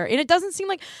arbitrary. And it doesn't seem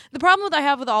like the problem that I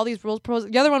have with all these rules.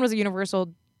 The other one was a universal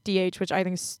DH, which I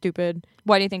think is stupid.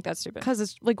 Why do you think that's stupid? Because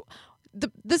it's like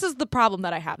this is the problem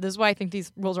that I have. This is why I think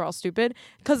these rules are all stupid.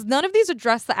 Because none of these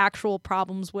address the actual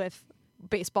problems with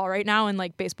baseball right now and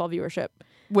like baseball viewership.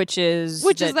 Which is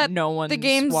that no one's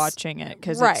watching it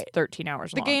because it's 13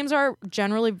 hours long. The games are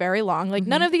generally very long. Like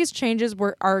none of these changes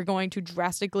are going to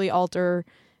drastically alter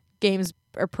games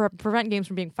or prevent games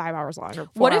from being 5 hours long or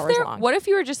 4 hours long. What if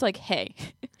you were just like, hey,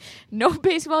 no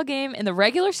baseball game in the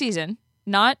regular season,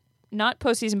 not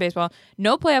postseason baseball,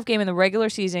 no playoff game in the regular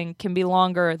season can be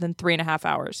longer than 3.5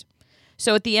 hours.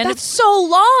 So at the end that's so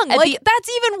long. Like that's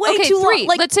even way too 3. long.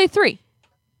 Like, let's say 3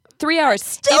 hours.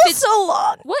 Still so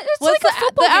long. What? It's What's like a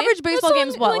football game. average baseball game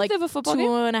is what? Like of a football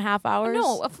 2.5 hours?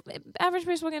 No, average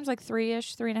baseball game is like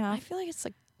 3-ish, 3.5. I feel like it's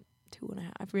like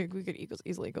 2.5. We could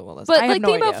easily Google this. But I have like no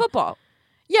think idea. about football.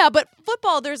 Yeah, but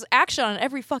football, there's action on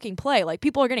every fucking play. Like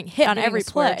people are getting hit on every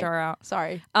play. Out.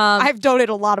 Sorry, I've donated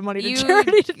a lot of money to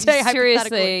charity today.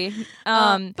 Seriously,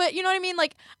 but you know what I mean.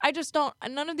 Like I just don't.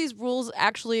 None of these rules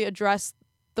actually address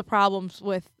the problems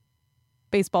with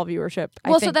baseball viewership.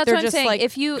 Well, I think so that's they're what I'm just saying. like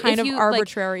If you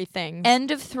arbitrary thing.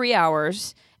 End of 3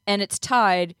 hours and it's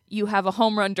tied, you have a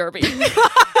home run derby.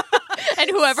 And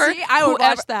whoever, see, I would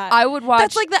watch that. I would watch.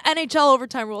 That's like the NHL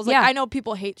overtime rules. Like I know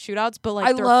people hate shootouts, but like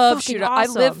I love shootouts.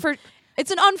 Awesome. I live for.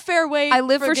 It's an unfair way. I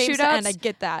live for games shootouts, to end. I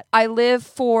get that. I live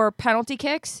for penalty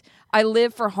kicks. I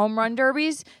live for home run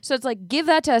derbies. So it's like give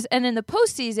that to us. And in the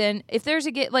postseason, if there's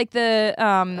a like the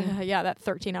that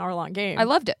 13-hour long game, I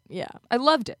loved it. Yeah, I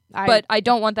loved it. But I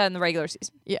don't want that in the regular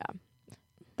season. Yeah.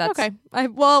 That's okay. I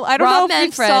don't know if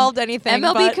we've solved anything.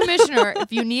 MLB commissioner,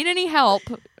 if you need any help,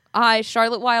 I,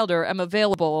 Charlotte Wilder, am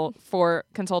available for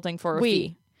consulting for a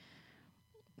fee.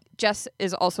 Jess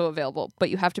is also available, but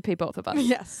you have to pay both of us.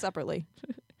 Yes, separately.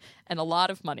 And a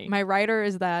lot of money. My writer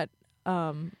is that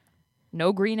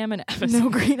no green M&Ms. No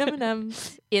green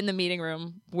M&Ms. In the meeting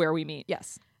room where we meet.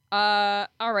 Yes. All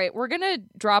right, we're going to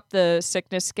drop the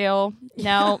sickness scale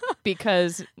now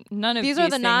because none of these are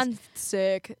the things,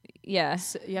 non-sick. Yeah.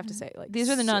 You have to say it like these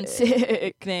are the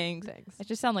non-sick things. I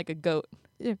just sound like a goat.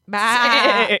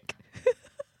 Yeah. Sick.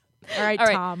 All right,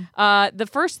 Tom. The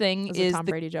first thing is a Tom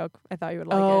Brady joke. I thought you would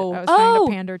like it. I was trying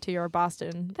to pander to your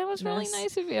Boston. That was really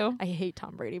nice of you. I hate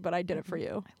Tom Brady, but I did it for you.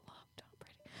 I love Tom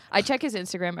Brady. I check his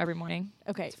Instagram every morning.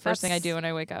 Okay. It's the first thing I do when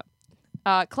I wake up.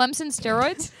 Clemson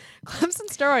steroids. Clemson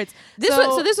steroids. This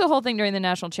was the whole thing during the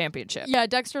national championship. Yeah,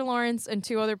 Dexter Lawrence and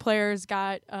 2 other players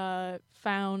got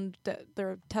found that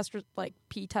their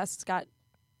pee tests got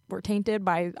were tainted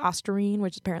by Ostarine,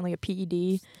 which is apparently a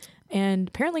PED. And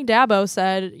apparently Dabo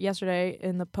said yesterday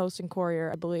in the Post and Courier,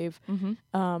 I believe,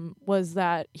 was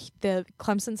that the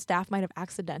Clemson staff might have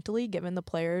accidentally given the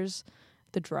players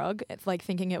the drug, like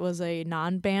thinking it was a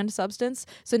non-banned substance.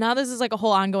 So now this is like a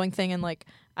whole ongoing thing, and like,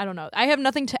 I don't know. I have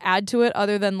nothing to add to it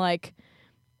other than like,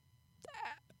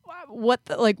 what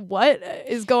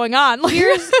is going on?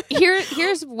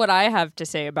 Here's what I have to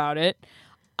say about it.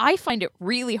 I find it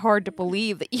really hard to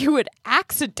believe that you would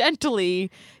accidentally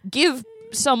give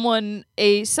someone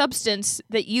a substance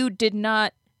that you did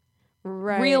not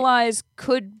realize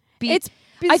could be. It's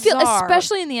bizarre. I feel,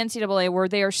 especially in the NCAA, where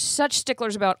they are such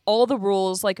sticklers about all the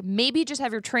rules, like maybe just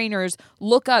have your trainers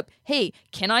look up, hey,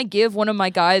 can I give one of my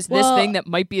guys this thing that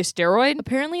might be a steroid?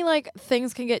 Apparently, like,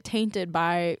 things can get tainted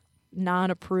by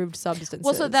non-approved substances.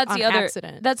 Well, so that's the other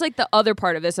accident. That's like the other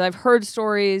part of this. I've heard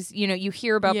stories, you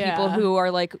hear about people who are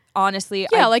like, honestly,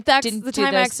 yeah, I like that's didn't the do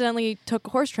time I this. accidentally took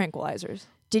horse tranquilizers.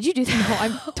 Did you do that? No,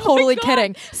 I'm totally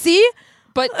kidding. See?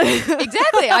 But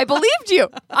exactly, I believed you.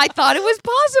 I thought it was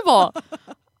possible.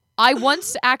 I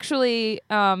once actually,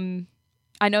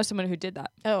 I know someone who did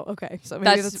that. Oh, okay. So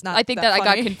maybe that's not. I think that funny.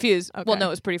 I got confused. Okay. Well, no,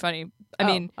 it was pretty funny. I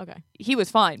mean, okay. He was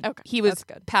fine. Okay, he was that's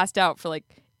good. passed out for like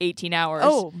 18 hours.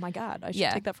 Oh my God! I should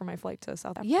Yeah. take that for my flight to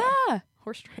South Africa. Yeah.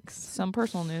 Horse drinks. Some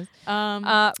personal news.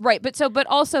 Right. But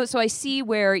also, so I see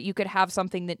where you could have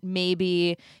something that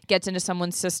maybe gets into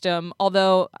someone's system.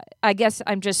 Although I guess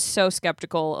I'm just so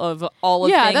skeptical of all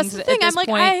of things. Yeah, that's the thing. At this I'm like,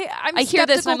 point. I hear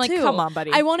this and I'm like, too. come on, buddy.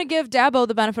 I want to give Dabo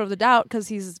the benefit of the doubt because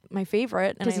he's my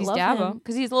favorite and I he's love Dabo. him.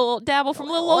 Because he's a little Dabo from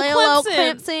little old Little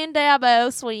Clemson.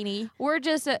 Dabo, sweetie. We're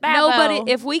just Dabo.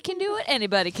 nobody. If we can do it,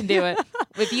 anybody can do it.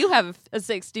 If you have a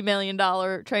 $60 million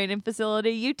training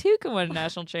facility, you too can win a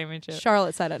national championship.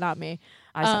 Charlotte said it, not me.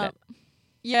 I said it.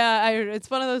 Yeah, it's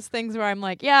one of those things where I'm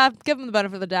like, yeah, give him the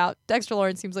benefit of the doubt. Dexter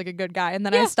Lawrence seems like a good guy. And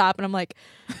then I stop and I'm like,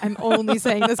 I'm only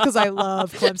saying this because I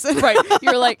love Clemson. Right.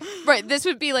 You're like, right. This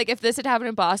would be like, if this had happened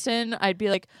in Boston, I'd be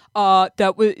like,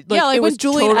 that was like, yeah, like it when was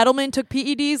Julian Edelman took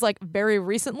PEDs like very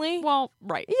recently. Well,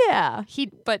 right. Yeah.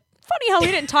 But funny how we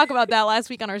didn't talk about that last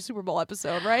week on our Super Bowl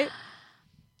episode, right?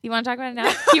 You want to talk about it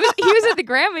now? He was at the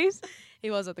Grammys. He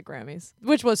was at the Grammys,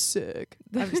 which was sick.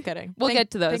 I'm just kidding. We'll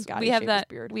get to those. Thank God We he have shaved that. his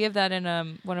beard. We have that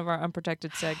in one of our unprotected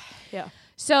seg. Yeah.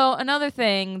 So another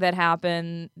thing that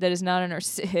happened that is not on our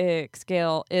sick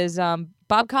scale is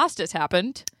Bob Costas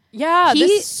happened. Yeah, this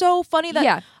is so funny that.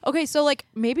 Yeah. Okay, so like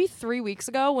maybe 3 weeks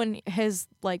ago when his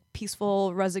like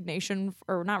peaceful resignation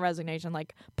or not resignation,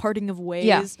 like parting of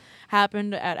ways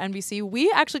happened at NBC.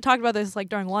 We actually talked about this like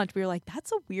during lunch. We were like,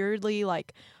 that's a weirdly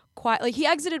like quiet. Like he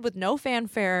exited with no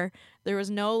fanfare. There was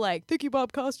no like thank you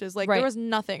Bob Costas. Like there was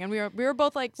nothing, and we were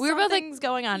both like something's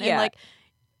going on, and like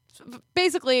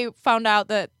basically found out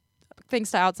that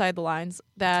thanks to Outside the Lines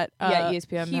that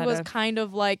ESPN he was kind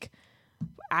of like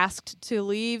asked to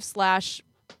leave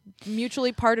 /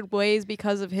 mutually parted ways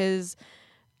because of his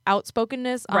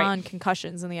outspokenness on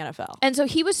concussions in the NFL. And so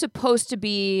he was supposed to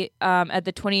be at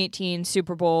the 2018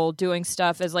 Super Bowl doing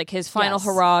stuff as like his final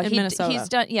hurrah in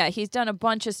Minnesota. He's done a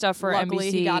bunch of stuff for Luckily,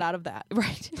 NBC. he got out of that.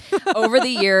 Right. Over the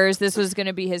years, this was going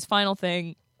to be his final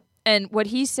thing. And what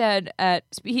he said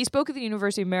he spoke at the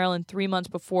University of Maryland 3 months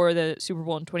before the Super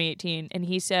Bowl in 2018, and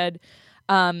he said,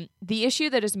 the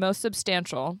issue that is most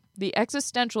substantial, the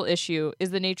existential issue, is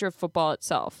the nature of football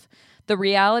itself. The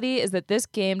reality is that this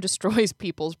game destroys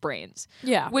people's brains.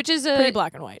 Yeah. Which is pretty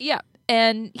black and white. Yeah.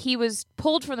 And he was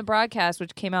pulled from the broadcast,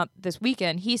 which came out this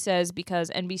weekend, he says, because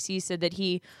NBC said that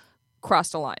he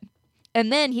crossed a line. And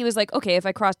then he was like, okay, if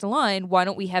I crossed a line, why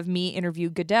don't we have me interview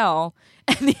Goodell?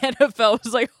 And the NFL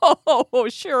was like, oh,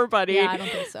 sure, buddy. Yeah, I don't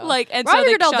think so. Like, and Roger so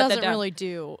they Goodell shut that doesn't down. really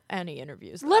do any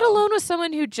interviews. Let though. alone with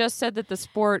someone who just said that the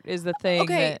sport is the thing.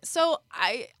 Okay, so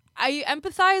I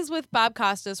empathize with Bob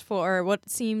Costas for what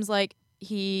seems like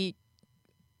he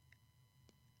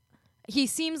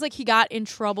seems like he got in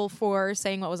trouble for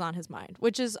saying what was on his mind,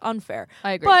 which is unfair.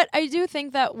 I agree. But I do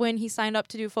think that when he signed up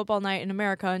to do Football Night in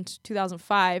America in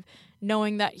 2005,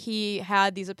 knowing that he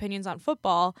had these opinions on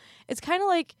football, it's kind of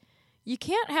like you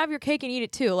can't have your cake and eat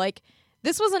it too. Like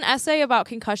this was an essay about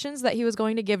concussions that he was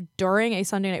going to give during a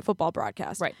Sunday Night Football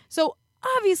broadcast. Right. So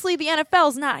obviously the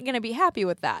NFL's not going to be happy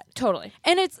with that. Totally.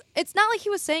 And it's not like he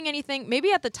was saying anything.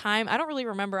 Maybe at the time, I don't really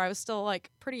remember. I was still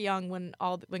like pretty young when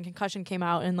concussion came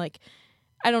out, and like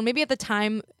I don't know, maybe at the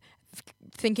time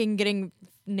thinking getting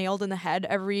nailed in the head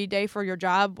every day for your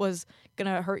job was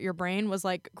going to hurt your brain was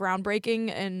like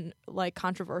groundbreaking and like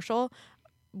controversial.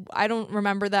 I don't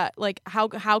remember that. Like, how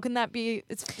can that be?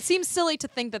 It seems silly to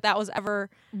think that was ever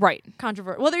right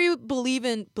controversial. Whether you believe,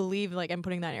 like, I'm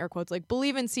putting that in air quotes, like,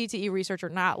 believe in CTE research or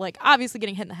not, like, obviously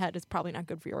getting hit in the head is probably not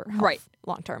good for your health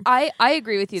long term. I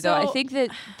agree with you, though. I think that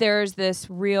there's this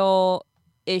real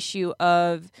issue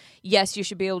of, yes, you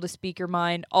should be able to speak your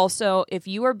mind. Also, if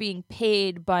you are being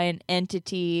paid by an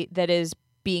entity that is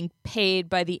being paid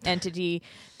by the entity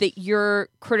that you're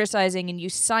criticizing, and you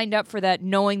signed up for that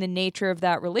knowing the nature of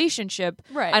that relationship,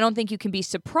 right. I don't think you can be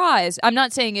surprised. I'm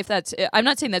not saying that's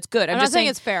good. I'm just saying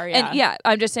it's fair, yeah. And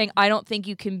I'm just saying I don't think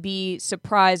you can be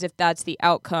surprised if that's the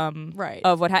outcome right.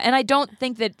 of what happened. And I don't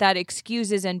think that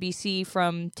excuses NBC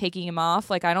from taking him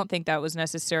off. Like, I don't think that was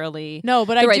necessarily but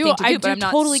the right thing to do, but I'm not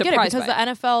totally get it, because the it.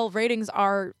 NFL ratings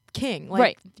are king. Like,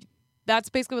 right. That's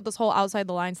basically what this whole outside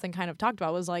the lines thing kind of talked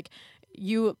about, was like,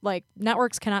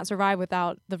 networks cannot survive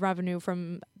without the revenue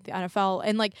from the NFL.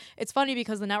 And like, it's funny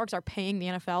because the networks are paying the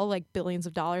NFL like billions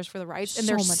of dollars for the rights, and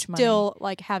they're still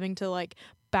like having to like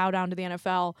bow down to the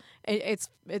NFL. It's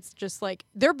just like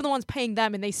they're the ones paying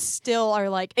them, and they still are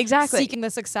like seeking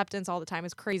this acceptance all the time.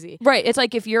 It's crazy. Right. It's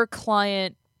like if your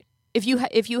client, if you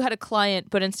had a client,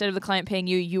 but instead of the client paying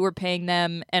you, you were paying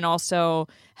them, and also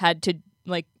had to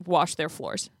like wash their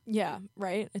floors. Yeah,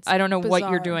 right. I don't know what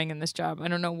you're doing in this job. I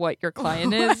don't know what your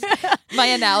client is. My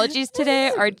analogies today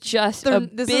are just abysmal.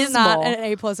 This is not an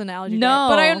A+ analogy. No,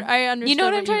 but I understand. You know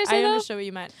what I'm trying to say? I understood what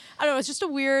you meant. I don't know. It's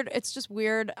just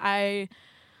weird. I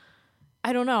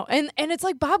don't know. And it's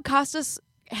like Bob Costas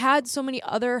had so many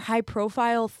other high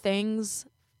profile things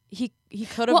he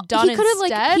could have done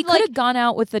instead. He could have gone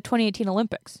out with the 2018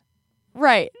 Olympics.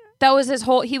 Right. That was his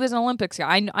whole. He was an Olympics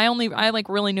guy. I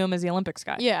really knew him as the Olympics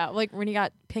guy. Yeah, like when he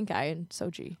got pink eye in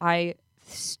Sochi. I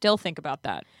still think about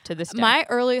that to this day. My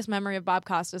earliest memory of Bob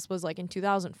Costas was like in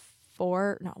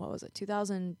 2004. No, what was it?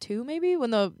 2002 maybe,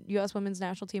 when the U.S. women's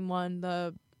national team won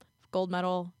the gold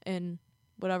medal in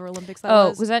whatever Olympics that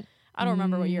was. Oh, was that? I don't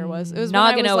remember what year it was. It was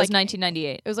Nagano was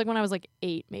 1998. It was like when I was like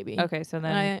 8 maybe. Okay, so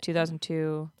then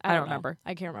 2002. I don't remember.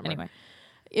 I can't remember. Anyway.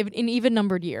 An even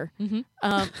numbered year. Mm-hmm.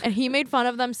 And he made fun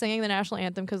of them singing the national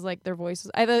anthem because like their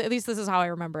voices, at least this is how I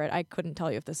remember it. I couldn't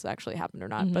tell you if this actually happened or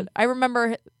not, mm-hmm.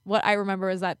 but what I remember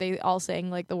is that they all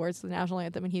sang like the words to the national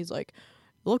anthem, and he's like,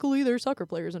 luckily they're soccer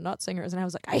players and not singers. And I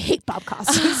was like, I hate Bob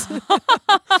Costas.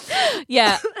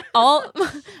 Yeah.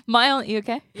 You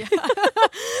okay? Yeah.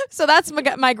 So that's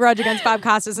my grudge against Bob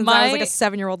Costas since I was like a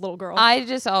 7-year-old little girl. I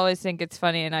just always think it's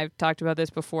funny, and I've talked about this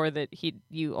before, that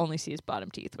you only see his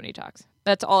bottom teeth when he talks.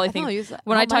 That's all I think.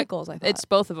 When I talk, Michaels, I thought. It's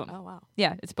both of them. Oh, wow.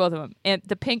 Yeah, it's both of them. And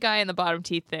the pink eye and the bottom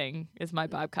teeth thing is my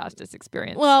Bob Costas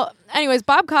experience. Well, anyways,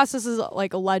 Bob Costas is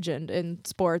like a legend in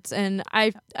sports, and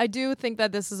I do think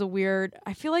that this is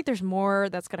I feel like there's more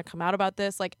that's going to come out about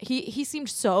this. Like he seemed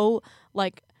so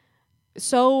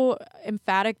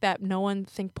emphatic that no one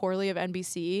think poorly of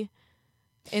NBC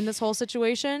in this whole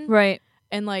situation. Right.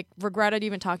 And like regretted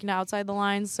even talking to Outside the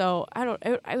Lines. So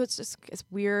it's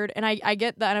weird. And I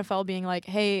get the NFL being like,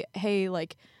 hey,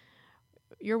 like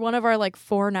you're one of our like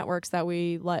 4 networks that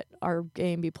we let our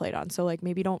game be played on. So like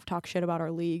maybe don't talk shit about our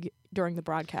league during the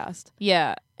broadcast.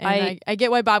 Yeah. And I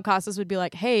get why Bob Costas would be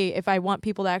like, hey, if I want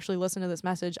people to actually listen to this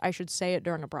message, I should say it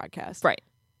during a broadcast. Right.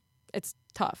 It's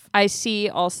tough. I see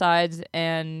all sides,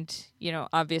 and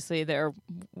obviously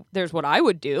there's what I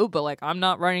would do, but like I'm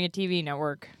not running a TV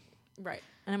network. Right.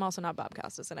 And I'm also not Bob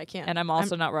Costas, and I can't. And I'm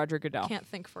also not Roger Goodell. Can't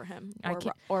think for him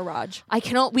or Raj.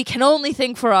 We can only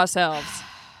think for ourselves.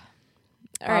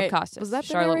 All Bob right. Costas. Was that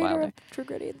the Charlotte narrator Wilder of True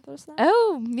Gritty?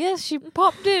 Oh yes, she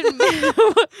popped in.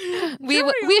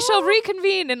 we shall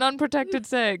reconvene in unprotected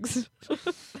segs.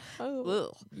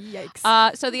 Oh,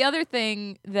 yikes! So the other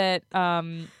thing that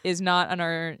is not on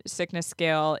our sickness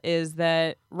scale is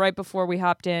that right before we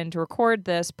hopped in to record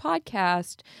this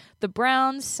podcast, the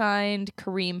Browns signed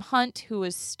Kareem Hunt, who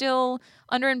is still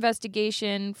under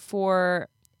investigation for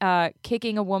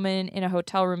kicking a woman in a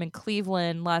hotel room in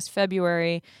Cleveland last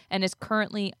February, and is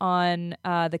currently on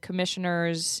the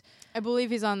commissioner's. I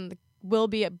believe he's will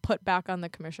be put back on the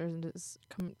commissioner's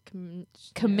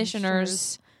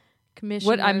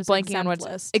what I'm blanking on what's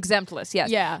list. Exempt list, yes.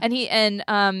 Yeah.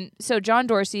 And so John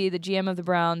Dorsey, the GM of the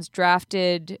Browns,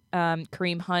 drafted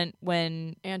Kareem Hunt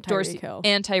when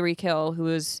Tyreek Hill,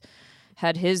 who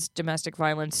had his domestic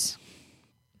violence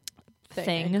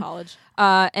thing in college.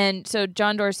 And so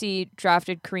John Dorsey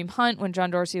drafted Kareem Hunt when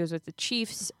John Dorsey was with the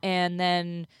Chiefs, and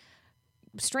then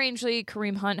strangely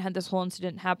Kareem Hunt had this whole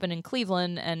incident happen in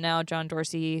Cleveland, and now John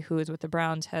Dorsey, who is with the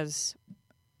Browns, has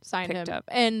signed picked him up.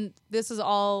 And this is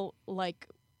all like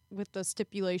with the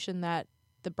stipulation that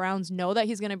the Browns know that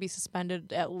he's going to be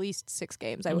suspended at least 6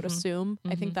 games, I would assume.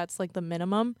 I think that's like the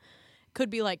minimum. Could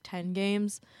be like 10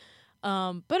 games.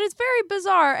 But it's very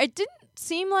bizarre. It didn't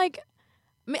seem like,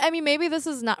 I mean, maybe this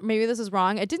is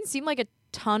wrong. It didn't seem like a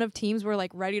ton of teams were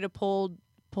like ready to pull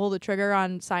the trigger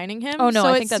on signing him. Oh no, so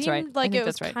I think that's right. Like it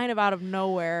was kind of out of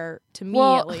nowhere to me,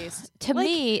 at least. To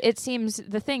me, it seems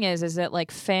the thing is that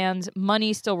like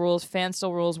money still rules, fans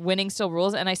still rules, winning still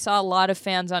rules. And I saw a lot of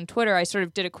fans on Twitter. I sort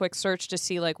of did a quick search to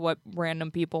see like what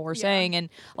random people were saying, and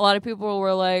a lot of people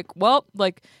were like, "Well,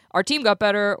 like our team got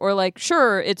better," or like,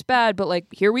 "Sure, it's bad, but like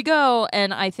here we go."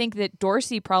 And I think that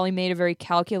Dorsey probably made a very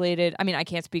calculated. I mean, I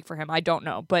can't speak for him. I don't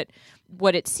know, but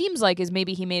what it seems like is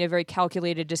maybe he made a very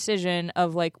calculated decision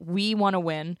of like, we want to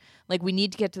win, like we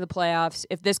need to get to the playoffs.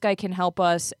 If this guy can help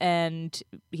us and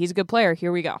he's a good player,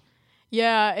 here we go.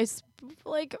 Yeah, it's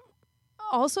like,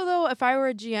 also though, if I were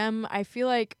a GM, I feel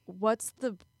like what's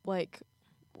the why,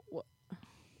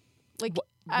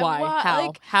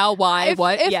 how, why,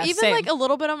 what? If yeah, even same. like a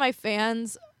little bit of my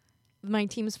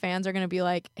team's fans are gonna be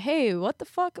like, hey, what the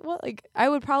fuck? What? Like, I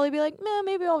would probably be like,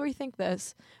 maybe I'll rethink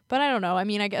this. But I don't know. I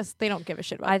mean, I guess they don't give a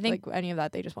shit about like any of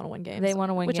that. They just want to win games. They want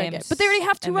to win games. I get. But they already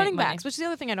have 2 running backs, which is the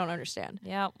other thing I don't understand.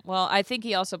 Yeah. Well, I think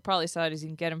he also probably saw it as he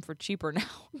can get him for cheaper now.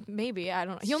 Maybe. I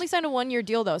don't know. He only signed a 1-year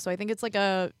deal, though, so I think it's like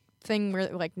a thing where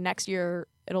like next year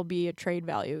it'll be a trade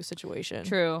value situation.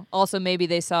 True. Also, maybe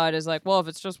they saw it as like, well, if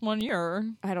it's just 1 year.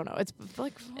 I don't know. It's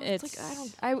like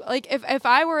if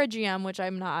I were a GM, which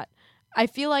I'm not, I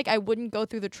feel like I wouldn't go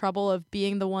through the trouble of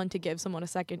being the one to give someone a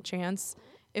second chance.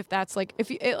 If that's like,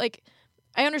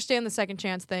 I understand the second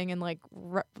chance thing, and like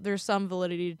there's some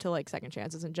validity to like second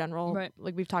chances in general, right?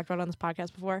 Like we've talked about on this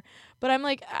podcast before. But I'm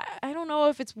like, I don't know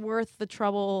if it's worth the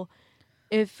trouble,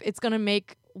 if it's gonna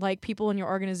make like people in your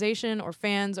organization or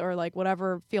fans or like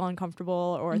whatever feel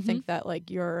uncomfortable or think that like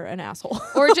you're an asshole,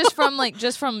 or just from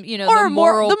you know or the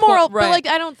moral, right. But like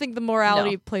I don't think the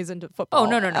morality plays into football. Oh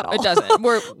no, it doesn't.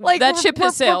 We're like that ship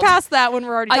has sailed. We're past that when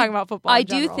we're already talking about football. I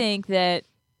do think that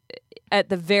at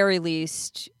the very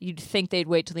least, you'd think they'd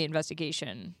wait till the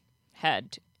investigation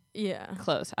had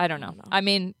closed. I don't know. I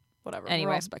mean, whatever. Anyway,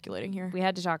 we're all speculating here. We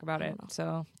had to talk about it.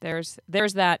 So there's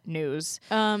that news.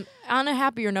 On a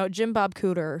happier note, Jim Bob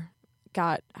Cooter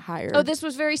got hired. Oh, this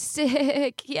was very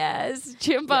sick. Yes,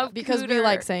 Jim Bob because Cooter. we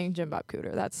like saying Jim Bob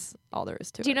Cooter. That's all there is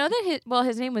to it. Do you know that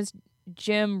his name was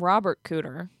Jim Robert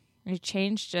Cooter? He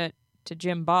changed it to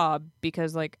Jim Bob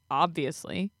because, like,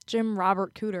 obviously Jim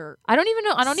Robert Cooter. I don't even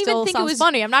know. I don't even think it was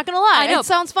funny. I'm not gonna lie. I know. It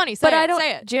sounds funny. I don't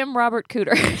say it. Jim Robert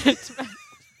Cooter.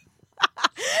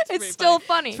 It's still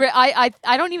funny. I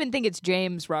don't even think it's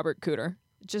James Robert Cooter.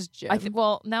 Just Jim. I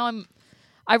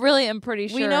really am pretty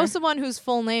sure. We know someone whose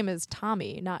full name is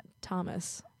Tommy, not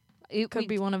Thomas. It could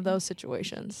be one of those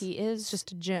situations. He is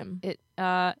just a Jim.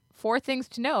 4 things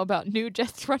to know about new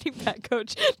Jets running back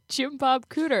coach Jim Bob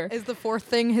Cooter. Is the 4th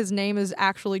thing his name is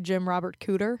actually Jim Robert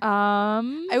Cooter?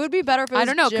 It would be better if it was I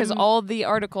don't know, because all the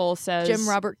article says Jim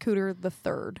Robert Cooter the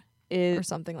third or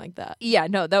something like that. Yeah,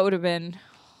 no, that would have been.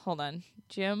 Hold on,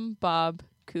 Jim Bob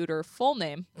Cooter full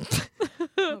name. James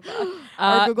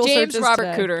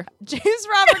Robert Cooter. James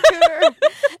Robert Cooter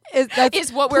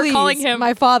is what we're calling him.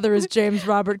 My father is James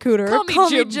Robert Cooter. Call me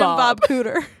Jim Bob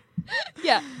Cooter.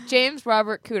 Yeah, James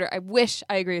Robert Cooter.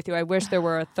 I agree with you. I wish there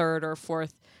were a 3rd or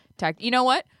 4th tag. You know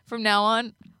what? From now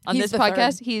on this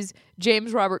podcast, he's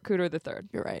James Robert Cooter the 3rd.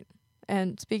 You're right.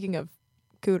 And speaking of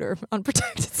Cooter,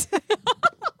 unprotected.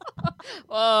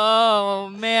 Oh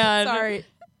man, sorry.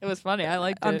 It was funny. I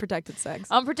liked it. Unprotected segs.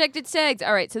 Unprotected segs.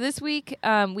 All right. So this week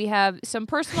we have some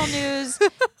personal news.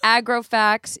 Aggro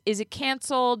facts. Is it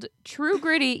canceled? True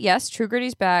Gritty. Yes, True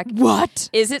Gritty's back. What?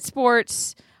 Is it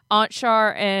sports? Aunt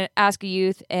Char and Ask a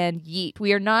Youth and Yeet.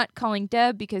 We are not calling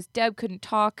Deb because Deb couldn't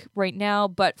talk right now.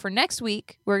 But for next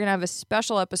week, we're going to have a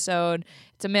special episode.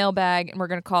 It's a mailbag, and we're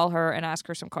going to call her and ask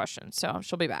her some questions. So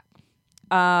she'll be back.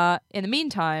 In the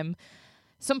meantime,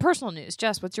 some personal news.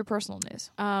 Jess, what's your personal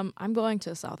news? I'm going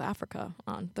to South Africa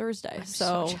on Thursday. I'm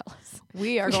so jealous.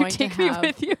 We are Will going you take to have... me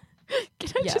with you?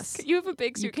 Can I yes. You have a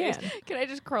big suitcase. Can I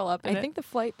just curl up in I think the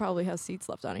flight probably has seats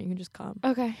left on it. You can just come.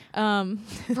 Okay.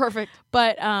 Perfect.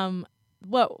 But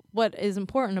what is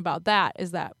important about that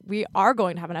is that we are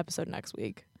going to have an episode next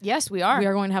week. Yes, we are. We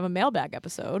are going to have a mailbag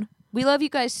episode. We love you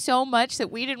guys so much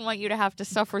that we didn't want you to have to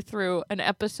suffer through an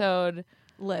episode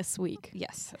less week.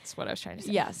 Yes, that's what I was trying to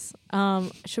say. Yes.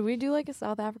 Should we do like a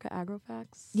South Africa aggro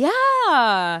facts?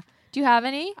 Yeah. Do you have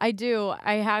any? I do.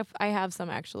 I have some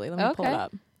actually. Let me pull it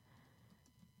up.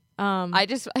 I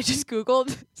just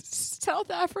Googled South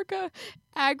Africa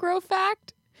aggro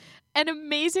fact, And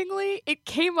amazingly, it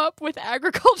came up with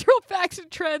agricultural facts and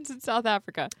trends in South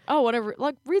Africa. Oh, whatever.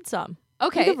 Like, read some.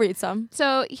 Okay. You could read some.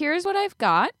 So here's what I've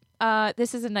got.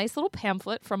 This is a nice little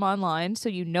pamphlet from online, so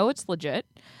you know it's legit.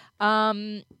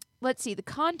 Let's see, the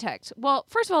context. Well,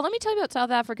 first of all, let me tell you about South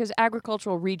Africa's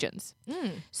agricultural regions.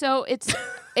 So it's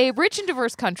a rich and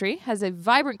diverse country, has a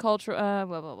vibrant culture,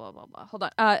 hold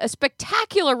on, a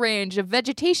spectacular range of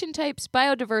vegetation types,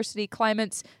 biodiversity,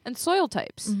 climates, and soil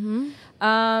types.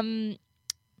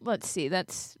 Let's see,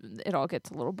 it all gets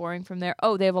a little boring from there.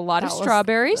 Oh, they have a lot of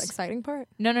strawberries. The exciting part?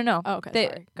 No. Oh, okay,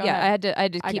 sorry. Go ahead. I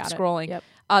had to keep scrolling. Yep.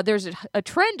 There's a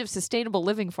trend of sustainable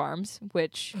living farms,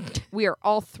 which we are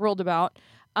all thrilled about.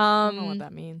 I don't know what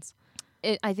that means.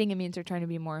 I think it means they're trying to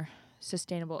be more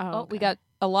sustainable. Okay. We got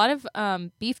a lot of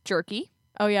beef jerky.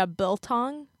 Oh, yeah,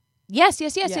 biltong? Yes.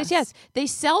 They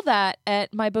sell that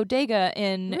at my bodega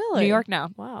in New York now.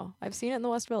 Wow. I've seen it in the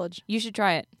West Village. You should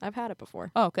try it. I've had it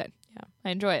before. Oh, good. Yeah. I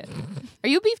enjoy it. Are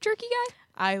you a beef jerky guy?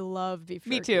 I love beef jerky.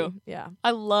 Me too. Yeah.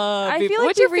 I love beef. I feel like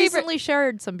What's we your favorite? recently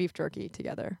shared some beef jerky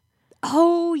together.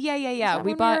 Oh, yeah. Is that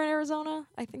We when bought we were in Arizona?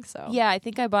 I think so. Yeah, I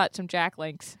think I bought some Jack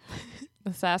Links.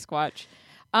 The Sasquatch.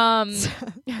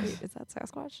 Wait, is that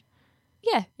Sasquatch?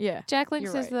 Yeah. Yeah. Jack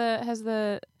Links You're has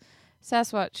the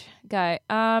Sasquatch guy.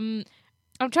 I'm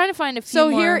trying to find a few So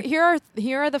more. here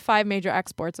are the 5 major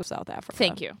exports of South Africa.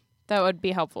 Thank you. That would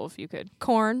be helpful if you could.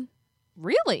 Corn.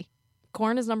 Really?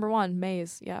 Corn is number 1.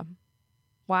 Maize. Yeah.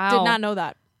 Wow. Did not know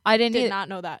that. I didn't Did either. not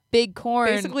know that. Big corn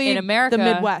Basically, in America. the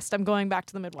Midwest. I'm going back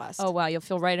to the Midwest. Oh, wow. You'll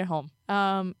feel right at home.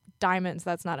 Diamonds.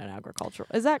 That's not an agricultural.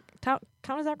 Is that count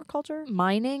as agriculture?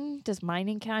 Mining? Does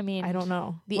mining count? I mean, I don't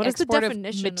know. The What is the export of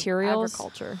definition materials? of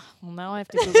agriculture? Well, now I have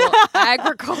to Google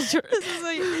agriculture.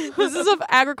 This is of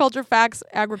agriculture facts.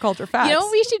 Agriculture facts. You know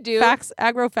what we should do? Facts.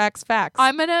 Facts.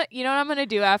 You know what I'm gonna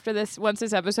do after this? Once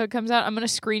this episode comes out, I'm gonna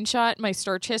screenshot my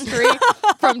search history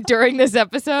from during this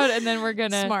episode, and then we're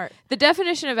gonna. Smart. The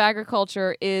definition of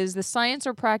agriculture is the science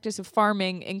or practice of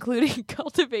farming, including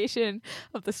cultivation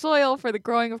of the soil for the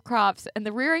growing of crops and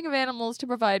the rearing of animals to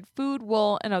provide food,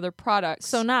 wool, and other products.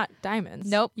 So not diamonds.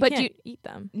 Nope, You but can't eat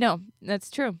them. No, that's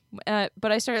true.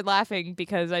 But I started laughing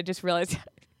because I just realized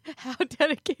how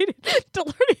dedicated to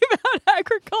learning about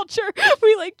agriculture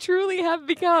we truly have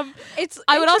become.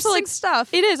 I would also like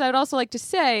stuff. It is. I would also like to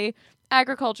say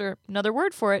agriculture. Another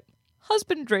word for it: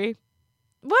 husbandry.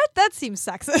 What? That seems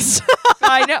sexist.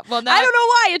 I know. Well, now I don't know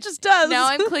why. It just does. Now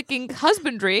I'm clicking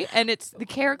husbandry, and it's the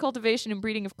care, cultivation, and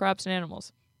breeding of crops and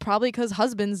animals. Probably because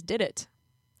husbands did it.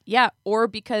 Yeah, or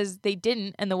because they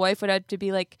didn't, and the wife would have to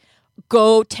be like,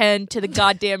 "Go tend to the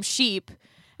goddamn sheep,"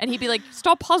 and he'd be like,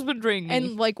 "Stop husbandring me."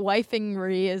 And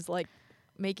wifingry is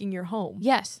making your home.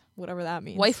 Yes, Whatever that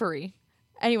means. wifery.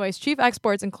 Anyways, chief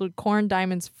exports include corn,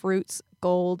 diamonds, fruits,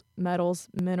 gold, metals,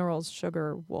 minerals,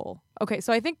 sugar, wool. Okay,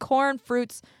 so I think corn,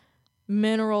 fruits,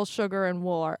 minerals, sugar, and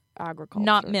wool are agriculture.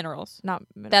 Not minerals. Not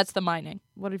minerals. That's the mining.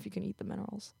 What if you can eat the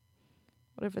minerals?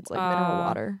 What if it's mineral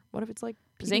water? What if it's Zinc.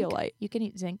 Pedialyte? You can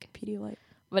eat zinc, Pedialyte.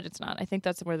 but it's not. I think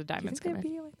that's where the Do you diamonds think come they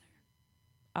in. have Pedialyte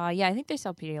there? Yeah, I think they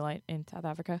sell Pedialyte in South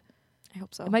Africa. I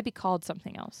hope so. It might be called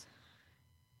something else.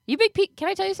 You big Can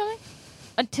I tell you something?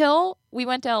 Until we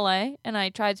went to LA and I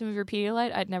tried some of your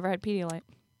Pedialyte, I'd never had Pedialyte.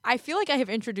 I feel like I have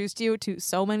introduced you to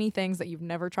so many things that you've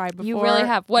never tried before. You really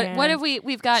have. What have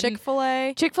we've gotten?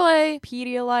 Chick-fil-A,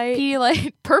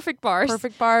 Pedialyte, Perfect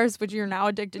Bars, which you're now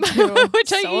addicted to. which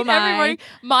so I eat am every morning.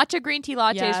 Matcha green tea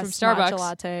lattes Yes, from Starbucks.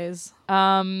 Matcha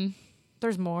lattes.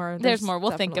 There's more. There's more.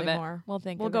 We'll think of definitely it.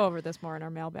 More. We'll go over this more in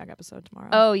our mailbag episode tomorrow.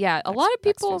 Oh yeah, a lot of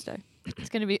people. Next Tuesday. It's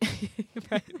gonna be.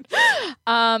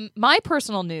 Right. My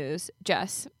personal news,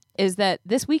 Jess, is that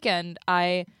this weekend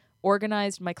I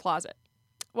organized my closet.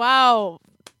 Wow.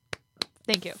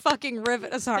 Thank you. Fucking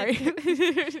Sorry.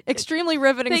 Extremely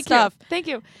riveting Thank stuff. you. Thank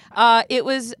you. It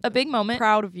was a big moment.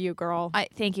 Proud of you, girl.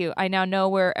 Thank you. I now know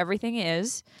where everything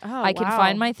is. Oh, I can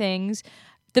find my things.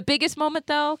 The biggest moment,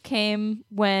 though, came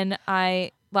when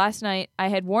last night, I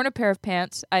had worn a pair of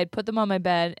pants. I had put them on my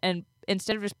bed, and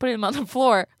instead of just putting them on the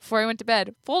floor before I went to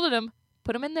bed, folded them,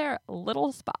 put them in their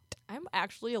little spot. I'm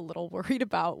actually a little worried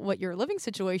about what your living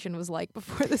situation was like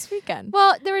before this weekend.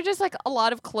 Well, there were just a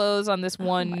lot of clothes on this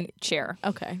one chair.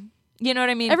 Okay. You know what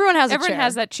I mean? Everyone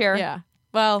has that chair. Yeah.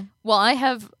 Well,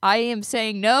 I am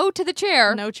saying no to the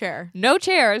chair. no chair. No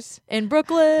chairs. In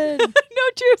Brooklyn. No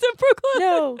chairs in Brooklyn.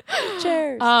 No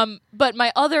chairs. But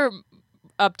my other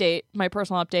update, my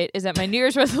personal update, is that my New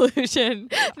Year's resolution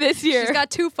this year. She's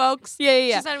got 2, folks.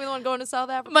 Yeah. She's not even the one going to South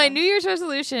Africa. My New Year's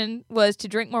resolution was to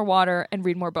drink more water and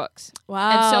read more books.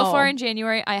 Wow. And so far in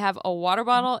January, I have a water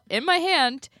bottle in my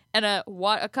hand and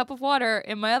a cup of water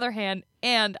in my other hand,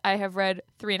 and I have read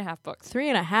 3.5 books.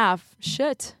 3.5?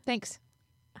 Shit. Thanks.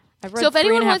 I've read So if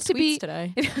anyone wants to tweets be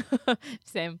today.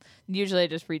 Same. Usually I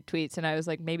just read tweets, and I was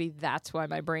like, maybe that's why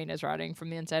my brain is rotting from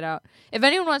the inside out. If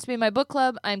anyone wants to be in my book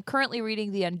club, I'm currently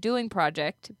reading The Undoing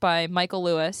Project by Michael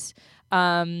Lewis,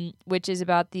 which is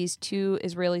about these 2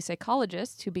 Israeli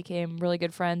psychologists who became really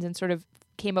good friends and sort of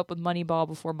came up with Moneyball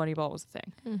before Moneyball was a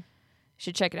thing.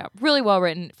 Should check it out. Really well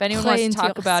written. If anyone wants to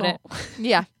talk about it,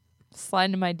 yeah, slide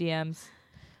into my DMs.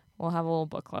 We'll have a little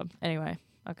book club. Anyway,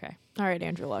 okay. All right,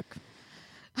 Andrew Luck.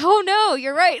 Oh no,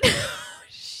 you're right.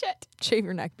 Shit. Shave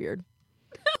your neck beard.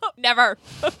 Never.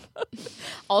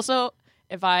 Also,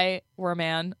 if I were a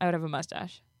man, I would have a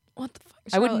mustache. What the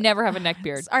fuck? I would never have a neck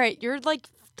beard. All right, you're like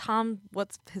Tom,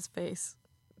 what's his face?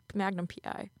 Magnum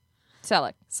P.I.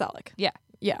 Selleck. Yeah.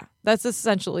 Yeah. That's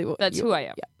essentially what That's who I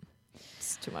am. Yeah.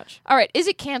 It's too much. All right. Is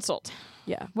it canceled?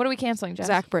 Yeah. What are we canceling, Jess?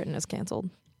 Zach Britton is canceled.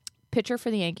 Pitcher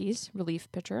for the Yankees.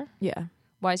 Relief pitcher. Yeah.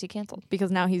 Why is he canceled?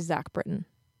 Because now he's Zach Britton.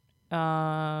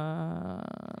 But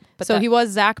so he was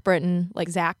Zach Britton, like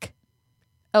Zach.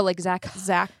 Oh, like Zach.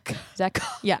 Zach.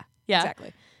 Yeah. Yeah.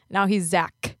 Exactly. Now he's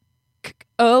Zach.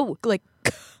 Oh. Like.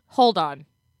 Hold on.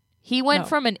 He went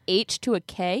from an H to a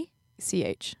K?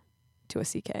 CH to a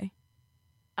CK.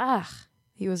 Ugh.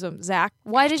 He was a Zach.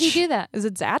 Why did he do that? Is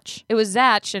it Zach? It was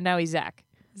Zach, and now he's Zach.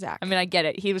 Zach. I mean, I get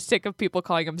it. He was sick of people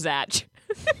calling him Zach.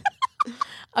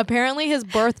 Apparently his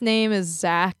birth name is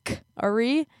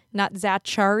Zachary, not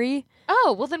Zachary.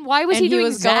 Oh, well then why was he doing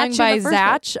was Zach going by in the first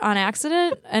Zach place? on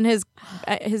accident, and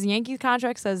his Yankees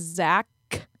contract says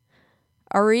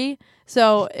Zachary.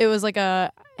 So it was like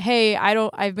hey,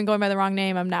 I've been going by the wrong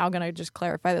name. I'm now going to just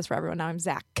clarify this for everyone. Now I'm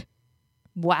Zach.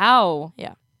 Wow.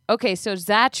 Yeah. Okay, so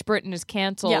Zach Britton is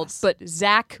canceled, Yes. but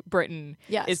Zach Britton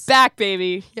Yes. is back,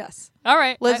 baby. Yes. All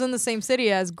right. Lives in the same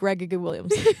city as Greg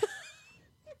Williams.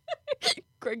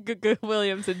 Greg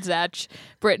Williams and Zach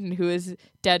Britton, who is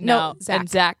dead now, Zach. and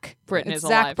Zach Britton It's is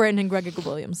Zach alive. Britton and Greg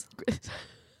Williams.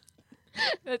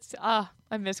 That's I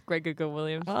miss Greg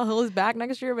Williams. Well, he's back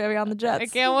next year, baby, on the Jets. I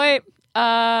can't wait.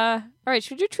 All right,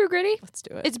 should we do True Gritty? Let's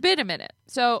do it. It's been a minute.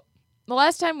 So the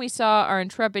last time we saw our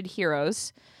intrepid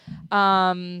heroes,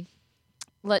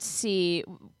 let's see,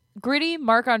 Gritty,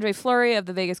 Marc-Andre Fleury of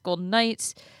the Vegas Golden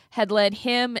Knights, had led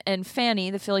him and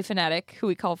Fanny, the Philly Fanatic, who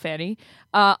we call Fanny,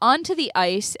 onto the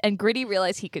ice, and Gritty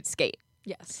realized he could skate.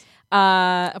 Yes.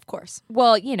 Of course.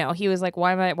 Well, he was like,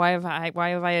 why have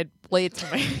I had blades in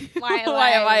my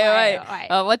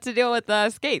Why? what's the deal with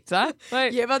skates, huh?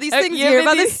 What? You hear about these things? You hear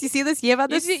about this? You see this? You hear about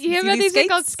this? You hear about these things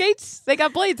called skates? They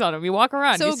got blades on them. You walk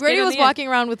around. So Grady was walking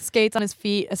around with skates on his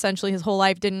feet essentially his whole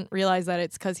life, didn't realize that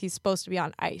it's because he's supposed to be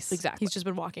on ice. Exactly. He's just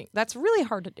been walking. That's really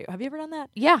hard to do. Have you ever done that?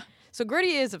 Yeah. So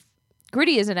Gritty is an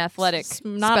athletic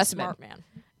not a specimen. smart man.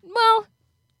 Well,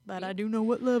 but I do know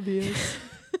what love is.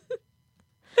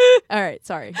 All right,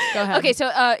 sorry. Go ahead. Okay, so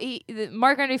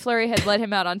Marc-Andre Fleury had led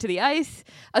him out onto the ice.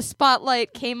 A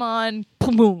spotlight came on,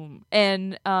 boom, boom,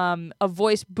 and a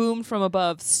voice boomed from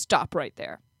above, "Stop right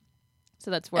there." So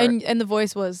that's where. And the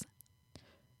voice was.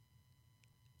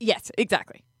 Yes,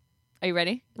 exactly. Are you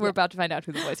ready? We're about to find out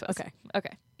who the voice was. Okay.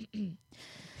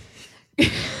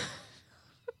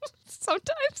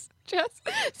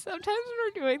 Sometimes when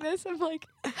we're doing this, I'm like,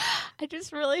 I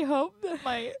just really hope that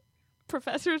my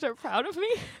professors are proud of me.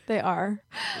 They are.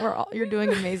 You're doing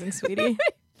amazing, sweetie.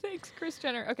 Thanks, Kris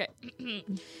Jenner. Okay.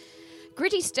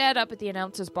 Gritty stared up at the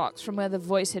announcer's box from where the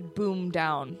voice had boomed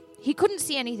down. He couldn't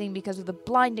see anything because of the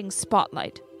blinding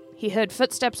spotlight. He heard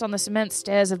footsteps on the cement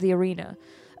stairs of the arena.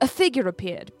 A figure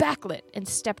appeared, backlit, and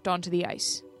stepped onto the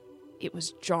ice. It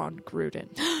was Jon Gruden.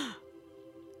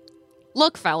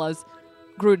 "Look, fellas,"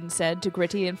 Gruden said to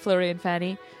Gritty and Fleury and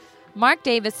Fanny. "Mark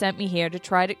Davis sent me here to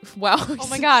try to..." Wow. Oh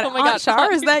my God. Aunt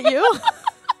Char, is that you?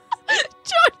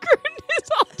 Jon Gruden is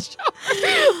Aunt Char.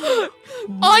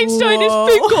 Einstein is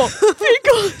Finkel.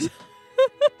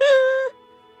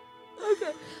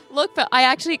 Okay. Look, I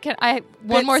actually can.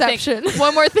 One more thing.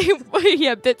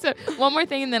 Yeah, bits of one more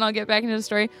thing, and then I'll get back into the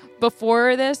story.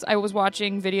 Before this, I was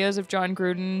watching videos of Jon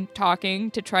Gruden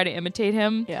talking to try to imitate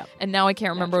him. Yeah. And now I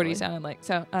can't remember what he sounded like.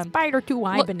 So, Spider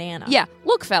 2-eye banana. Yeah.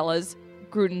 "Look, fellas,"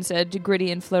 Gruden said to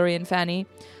Gritty and Fleury and Fanny.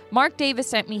 "Mark Davis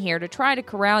sent me here to try to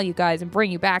corral you guys and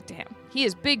bring you back to him. He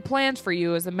has big plans for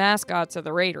you as the mascots of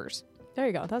the Raiders." There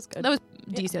you go. That's good. That was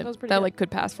decent. That was pretty good. Could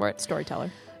pass for it.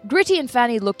 Storyteller. Gritty and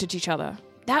Fanny looked at each other.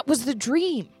 That was the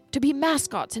dream, to be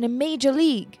mascots in a major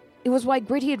league. It was why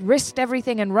Gritty had risked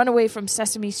everything and run away from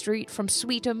Sesame Street, from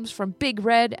Sweetums, from Big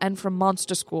Red, and from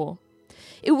Monster School.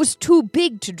 It was too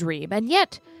big to dream, and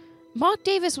yet Mark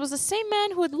Davis was the same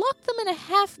man who had locked them in a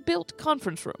half-built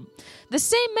conference room. The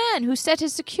same man who set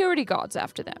his security guards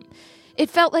after them. It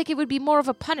felt like it would be more of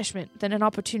a punishment than an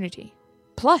opportunity.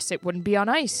 Plus, it wouldn't be on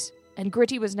ice, and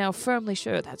Gritty was now firmly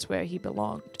sure that's where he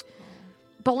belonged.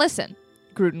 But listen,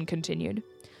 Gruden continued,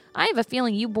 I have a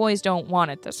feeling you boys don't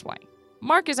want it this way.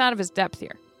 Mark is out of his depth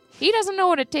here. He doesn't know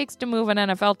what it takes to move an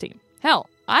NFL team. Hell,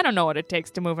 I don't know what it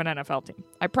takes to move an NFL team.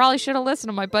 I probably should have listened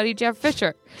to my buddy Jeff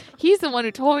Fisher. He's the one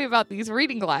who told me about these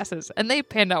reading glasses, and they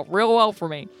panned out real well for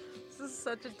me. This is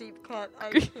such a deep cut. I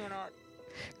cannot.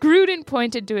 Gruden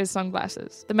pointed to his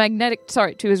sunglasses,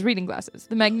 to his reading glasses,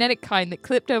 the magnetic kind that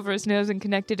clipped over his nose and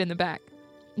connected in the back.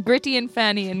 Gritty and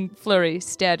Fanny and Flurry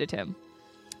stared at him.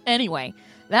 Anyway,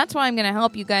 that's why I'm going to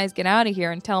help you guys get out of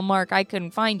here and tell Mark I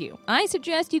couldn't find you. I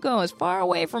suggest you go as far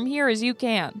away from here as you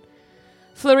can.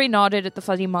 Flurry nodded at the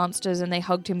fuzzy monsters and they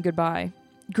hugged him goodbye.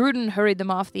 Gruden hurried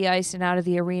them off the ice and out of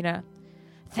the arena.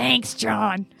 Thanks,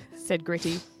 John, said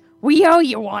Gritty. We owe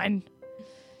you one.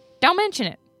 Don't mention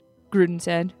it, Gruden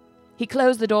said. He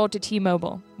closed the door to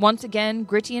T-Mobile. Once again,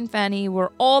 Gritty and Fanny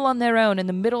were all on their own in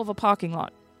the middle of a parking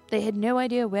lot. They had no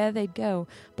idea where they'd go,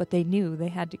 but they knew they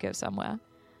had to go somewhere.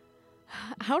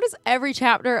 How does every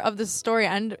chapter of this story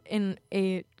end in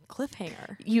a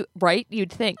cliffhanger?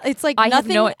 You'd think. It's like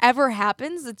nothing ever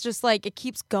happens. It's just like it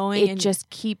keeps going. It just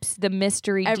keeps the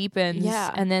mystery deepens.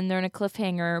 Yeah. And then they're in a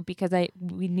cliffhanger because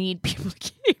we need people to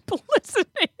keep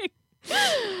listening.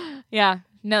 Yeah.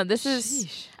 No, this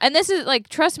is like,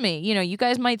 trust me, you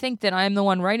guys might think that I'm the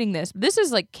one writing this. This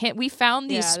is like, we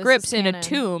found these scripts in a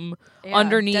tomb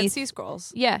underneath. Dead Sea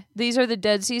Scrolls. Yeah. These are the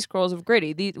Dead Sea Scrolls of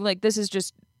Gritty. This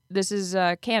is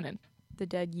canon. The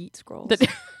Dead Yeet Scrolls.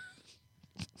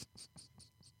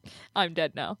 I'm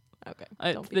dead now. Okay.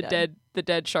 Don't be dead. The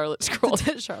Dead Charlotte Scrolls.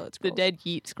 The Dead Charlotte Scrolls. The Dead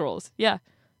Yeet Scrolls. Yeah.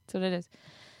 That's what it is.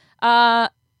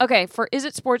 Okay, for Is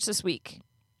It Sports this week?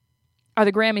 Are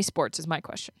the Grammy sports is my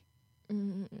question.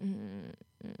 No.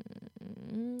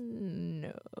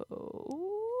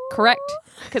 Correct.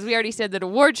 Because we already said that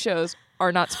award shows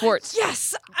are not sports.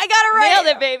 Yes! I got it right!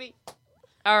 Nailed it, baby!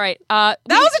 All right. That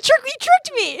was a trick. You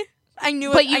tricked me. I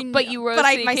knew it. But you rose to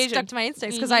the occasion. Stuck to my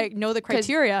instincts because I know the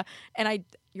criteria, and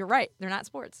you're right. They're not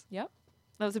sports. Yep.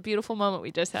 That was a beautiful moment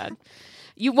we just had.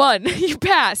 You won. You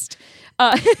passed.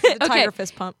 The tiger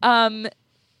fist pump.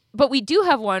 But we do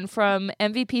have one from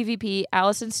MVP VP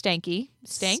Allison Stonk.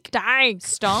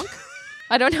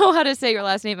 I don't know how to say your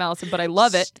last name, Allison, but I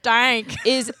love it. Stank.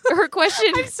 Is her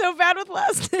question. I'm so bad with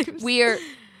last names.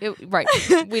 Right.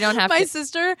 We don't have my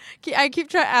sister, I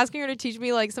keep asking her to teach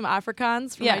me like some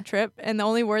Afrikaans for my trip, and the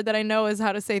only word that I know is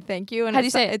how to say thank you. And how do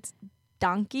you say it? It's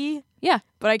donkey. Yeah.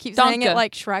 But I keep saying it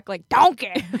like Shrek, like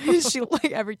donkey. She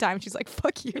like every time she's like,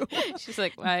 fuck you. She's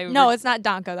like, no, it's not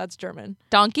Donka, that's German.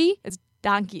 Donkey? It's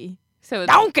donkey. So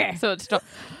it's donkey. So it's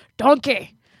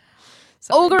donkey.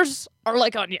 Sorry. Ogres are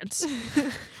like onions.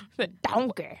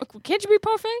 Donkey. Can't you be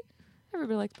parfait?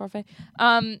 Everybody likes parfait.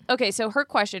 Okay, so her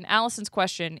question, Allison's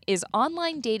question, is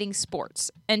online dating sports.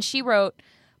 And she wrote,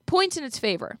 points in its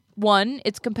favor. 1,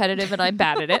 it's competitive and I'm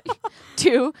bad at it.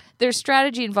 2, there's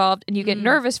strategy involved and you get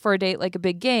nervous for a date like a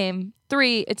big game.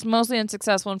 3, it's mostly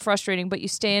unsuccessful and frustrating, but you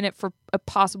stay in it for a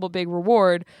possible big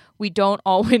reward. We don't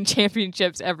all win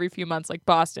championships every few months like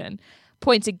Boston.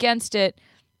 Points against it.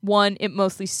 1, it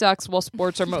mostly sucks while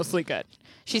sports are mostly good.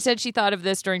 She said she thought of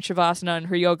this during Shavasana in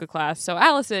her yoga class. So,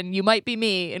 Allison, you might be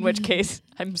me, in which case,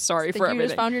 I'm sorry for everything. You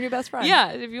just found your new best friend. Yeah,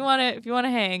 if you want to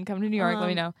hang, come to New York, let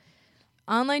me know.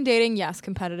 Online dating, yes,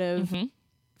 competitive. Mm-hmm.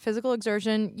 Physical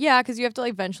exertion, yeah, because you have to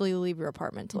like eventually leave your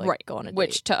apartment to go on a date.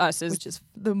 Which to us is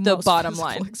the bottom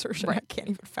line. Exertion. Right. I can't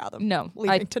even fathom. No,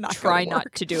 I try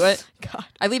not to do it. God,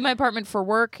 I leave my apartment for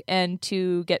work and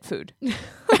to get food.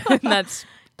 And that's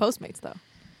Postmates though.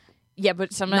 Yeah,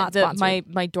 but sometimes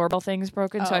my doorbell thing is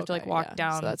broken, so I have to like walk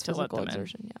down. So that's to physical let them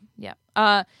exertion. In. Yeah.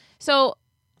 So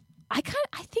I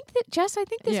think that Jess, I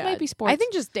think this might be sports. I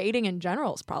think just dating in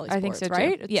general is probably sports. I think so too.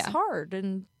 Right? It's hard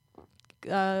and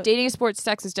dating is sports.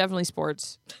 Sex is definitely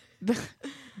sports.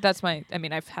 That's my. I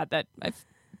mean, I've had that. I've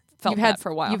felt that for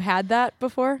a while. You've had that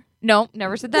before? No,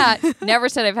 never said that. Never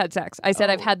said I've had sex. I said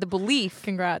I've had the belief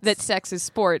that sex is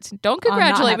sports. Don't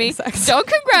congratulate me. Don't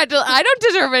congratulate. I don't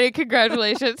deserve any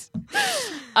congratulations.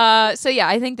 So yeah,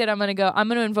 I think that I'm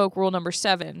gonna invoke rule number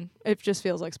 7. It just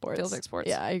feels like sports. Feels like sports.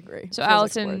 Yeah, I agree. So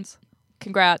Allison,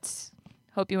 congrats.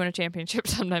 Hope you win a championship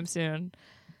sometime soon.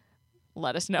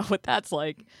 Let us know what that's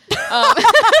like.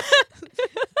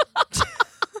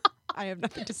 I have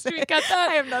nothing to say. Should we cut that?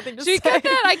 I have nothing to say. Should we cut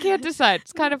that? I can't decide.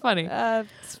 It's kind of funny.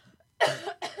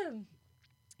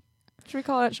 Should we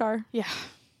call it, Char? Yeah.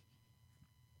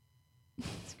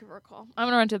 Let's give her a call. I'm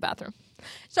going to run to the bathroom.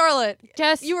 Charlotte,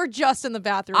 Jess, you were just in the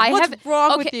bathroom. What's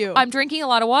wrong with you? I'm drinking a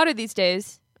lot of water these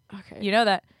days. Okay. You know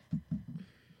that.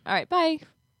 All right, bye.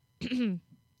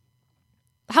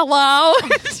 Hello,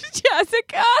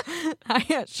 Jessica.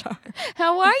 Hi, Char.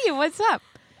 How are you? What's up?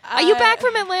 Are you back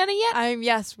from Atlanta yet?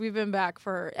 Yes, we've been back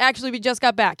actually, we just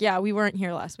got back. Yeah, we weren't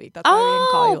here last week. That's why we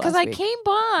didn't call you last week. because I came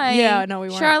by. Yeah, no, we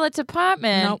weren't. Charlotte's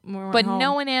apartment. Nope, we weren't but home.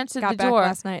 no one answered got the back door.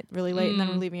 last night really late, and then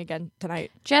we're leaving again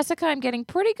tonight. Jessica, I'm getting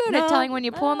pretty good at telling when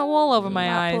you're pulling the wool over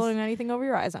my eyes. Not pulling anything over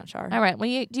your eyes, Char. All right.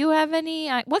 Well, do you have any?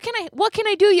 What can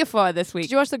I do you for this week?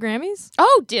 Did you watch the Grammys?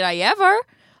 Oh, did I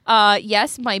ever?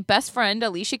 Yes, my best friend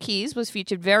Alicia Keys was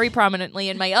featured very prominently,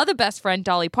 and my other best friend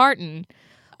Dolly Parton.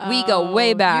 We go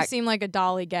way back. You seem like a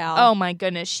Dolly gal. Oh my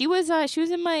goodness, she was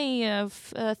in my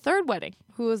third wedding.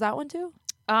 Who was that one to?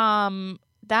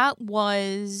 That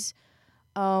was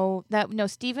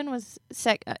Stephen was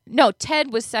second.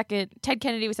 Ted was second. Ted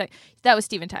Kennedy was second. That was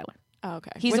Steven Tyler. Oh, okay.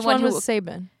 He's Which the one was who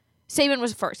Saban? Saban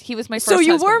was first. He was my first. So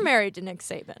you husband. were married to Nick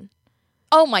Saban.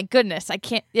 Oh my goodness, I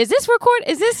can't. Is this record?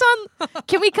 Is this on?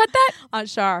 Can we cut that?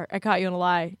 Char, I caught you in a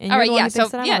lie. And all you're right, the one yeah. who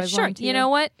thinks that I'm always sure. lying to You know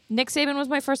what? Nick Saban was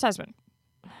my first husband.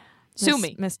 Sue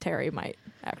me. Miss Terry might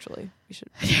actually. We should.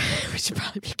 We should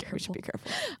probably be careful. We should be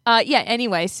careful. Yeah.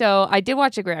 Anyway, so I did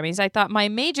watch the Grammys. I thought my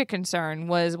major concern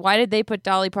was why did they put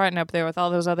Dolly Parton up there with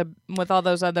all those other idiots?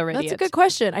 That's a good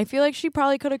question. I feel like she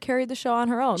probably could have carried the show on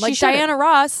her own. Like should've. Diana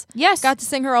Ross, Yes, got to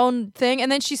sing her own thing, and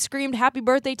then she screamed "Happy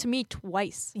Birthday" to me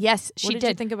twice. Yes, she What did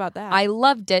you think about that? I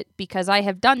loved it because I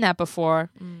have done that before.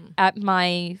 At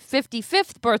my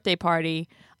 55th birthday party,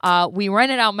 we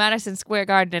rented out Madison Square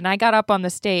Garden, and I got up on the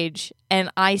stage and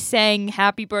I sang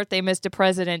 "Happy Birthday, Mr.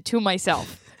 President" to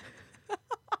myself.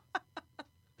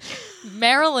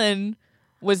 Marilyn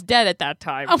was dead at that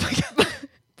time. Oh my god!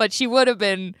 But she would have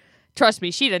been. Trust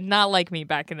me, she did not like me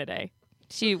back in the day.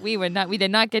 We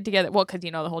did not get together. Well, because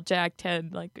the whole Jack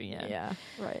Ted Yeah,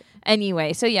 right.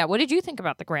 Anyway, so yeah, what did you think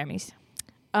about the Grammys?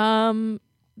 Fine.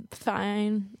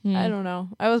 I don't know.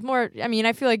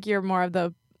 I feel like you're more of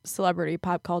the celebrity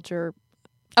pop culture.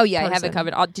 Oh yeah, person. I have it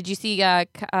covered. Did you see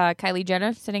Kylie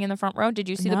Jenner sitting in the front row? Did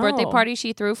you see the birthday party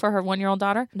she threw for her 1-year-old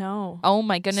daughter? No. Oh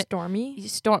my goodness. Stormy.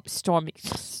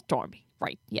 Stormy.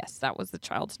 Right. Yes, that was the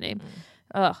child's name.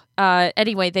 Ugh.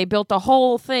 Anyway, they built a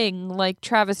whole thing like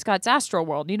Travis Scott's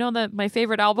Astroworld. You know my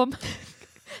favorite album,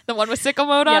 the one with sicko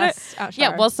mode on it. Sure.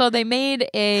 Yeah. Well, so they made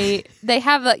they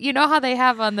have how they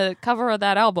have on the cover of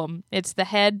that album. It's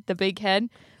the big head.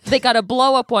 They got a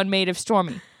blow up one made of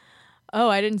Stormy. Oh,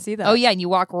 I didn't see that. Oh yeah, and you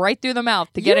walk right through the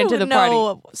mouth to get into the party. You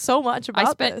know so much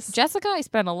about this. Jessica, I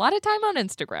spent a lot of time on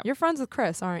Instagram. You're friends with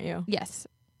Chris, aren't you? Yes.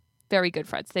 Very good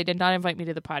friends. They did not invite me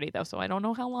to the party though, so I don't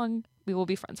know how long we will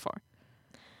be friends for.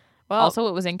 Well, also,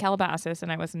 it was in Calabasas,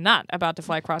 and I was not about to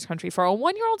fly cross country for a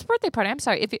 1-year-old's birthday party. I'm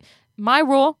sorry. My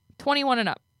rule, 21 and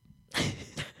up.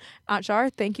 Aunt Char,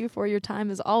 thank you for your time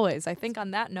as always. I think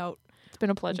on that note, it's been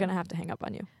a pleasure. I'm gonna have to hang up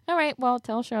on you. All right. Well,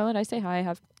 tell Charlotte I say hi.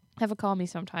 Have a call me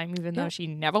sometime, even though she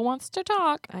never wants to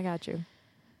talk. I got you.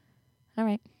 All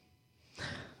right.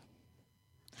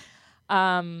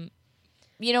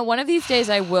 One of these days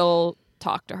I will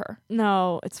talk to her.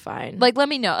 No, it's fine. Like, let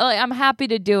me know. Like, I'm happy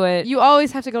to do it. You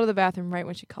always have to go to the bathroom right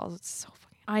when she calls. It's so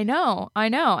fucking. I know,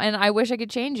 and I wish I could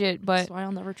change it, but that's why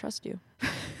I'll never trust you.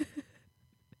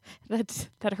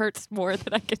 that hurts more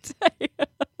than I could say.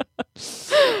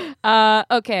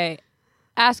 Okay,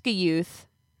 Ask a Youth.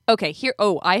 Okay, here.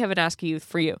 Oh, I have an Ask a Youth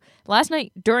for you. Last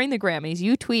night during the Grammys,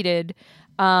 you tweeted,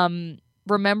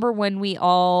 remember when we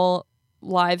all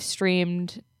live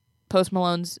streamed Post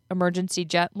Malone's emergency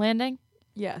jet landing?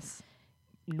 Yes.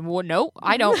 No,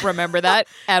 I don't remember that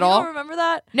at all. You don't remember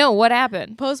that? No, what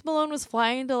happened? Post Malone was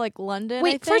flying to London.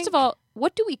 Wait, first of all,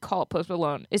 what do we call Post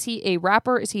Malone? Is he a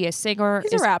rapper? Is he a singer?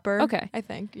 He's a rapper. Okay. I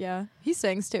think, yeah. He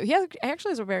sings too. He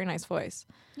actually has a very nice voice.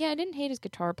 Yeah, I didn't hate his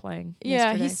guitar playing.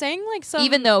 Yeah, yesterday. he sang some.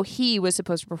 Even though he was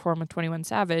supposed to perform with 21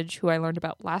 Savage, who I learned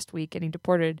about last week getting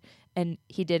deported, and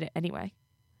he did it anyway.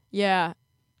 Yeah.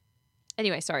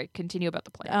 Anyway, sorry. Continue about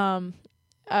the plane.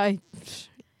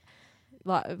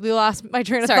 We lost my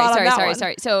train of thought on that one.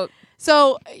 Sorry.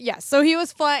 So he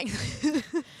was flying.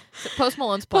 Post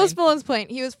Malone's plane. Post Malone's plane.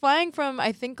 He was flying from,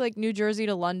 I think, New Jersey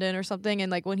to London or something,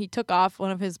 and when he took off,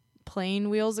 one of his plane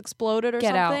wheels exploded or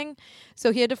something. Out.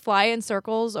 So he had to fly in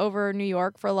circles over New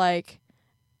York for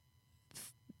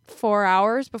 4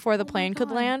 hours before the plane could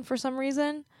land for some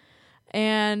reason.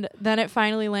 And then it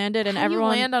finally landed, and How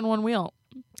everyone do you land on one wheel.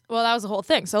 Well, that was the whole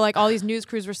thing. So, like, all these news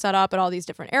crews were set up at all these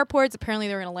different airports. Apparently,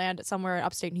 they were going to land at somewhere in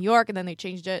upstate New York, and then they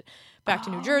changed it back to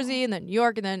New Jersey, and then New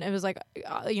York, and then it was like,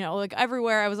 like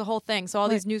everywhere. It was a whole thing. So all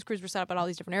these news crews were set up at all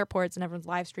these different airports, and everyone's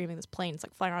live streaming this plane. It's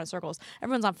like flying around in circles.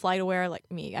 Everyone's on FlightAware, like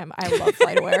me. I love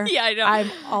FlightAware. Yeah, I know.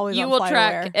 I'm always you on will FlightAware.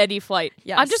 Track any flight.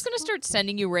 Yes. I'm just going to start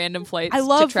sending you random flights. I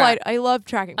love to track. I love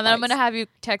tracking. And then I'm going to have you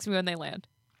text me when they land.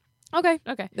 Okay.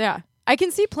 Okay. Yeah. I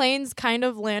can see planes kind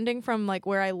of landing from like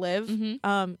where I live.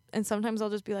 Mm-hmm. And sometimes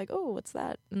I'll just be like, oh, what's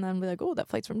that? And then be like, oh, that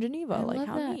flight's from Geneva. I like, love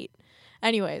how that. neat.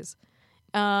 Anyways.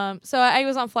 So I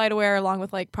was on FlightAware along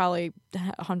with like probably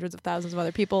hundreds of thousands of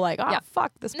other people like,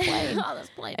 fuck this plane. This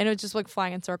plane. And it was just like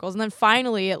flying in circles. And then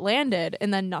finally it landed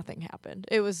and then nothing happened.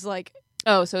 It was like,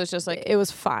 oh, so it's just like, it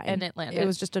was fine. and it landed. It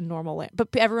was just a normal land. But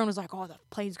everyone was like, oh, the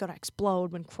plane's going to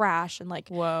explode and crash. And like,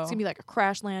 whoa. it's going to be like a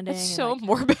crash landing. That's and, so like,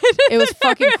 morbid. it was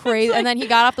fucking crazy. And then he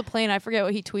got off the plane. I forget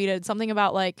what he tweeted. Something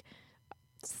about like,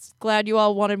 glad you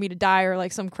all wanted me to die or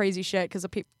like some crazy shit because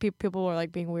people were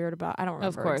like being weird about. I don't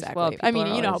remember Of course. exactly. Well, I mean,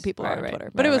 you know how always, people are on right, Twitter.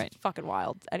 right, But it was right. fucking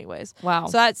wild. Anyways. Wow.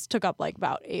 So that took up like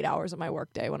about 8 hours of my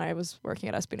work day when I was working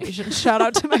at SB Nation. Shout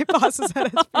out to my bosses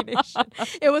at SB Nation.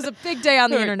 It was a big day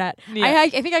on the internet. Yeah. I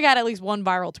think I got at least one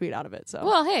viral tweet out of it. So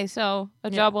well, hey, so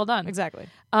a job well done. Exactly.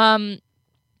 I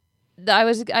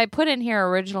put in here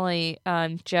originally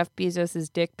Jeff Bezos's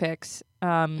dick pics.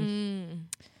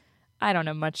 I don't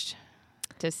know much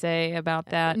to say about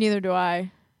that. Neither do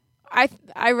I.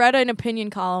 I read an opinion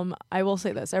column. I will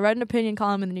say this. I read an opinion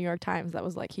column in the New York Times that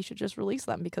was like he should just release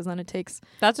them because then it takes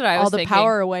That's what I was all the thinking.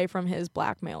 power away from his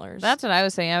blackmailers. That's what I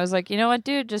was saying. I was like, you know what,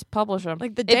 dude, just publish them.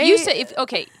 Like the if day you say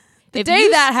the day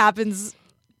that happens.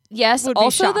 yes. would be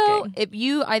Also, though,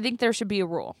 shocking. I think there should be a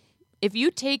rule. If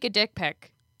you take a dick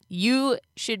pic, you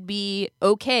should be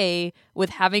okay with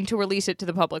having to release it to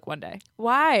the public one day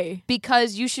Why?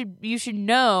 because you should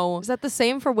know. Is that the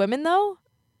same for women though?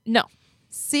 No,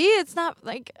 See, it's not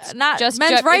like not Just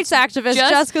men's rights activist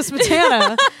just- Jessica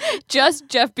Smetana. just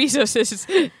Jeff Bezos is.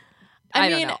 I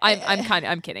mean, don't know.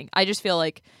 I'm kidding. I just feel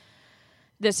like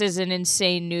this is an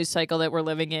insane news cycle that we're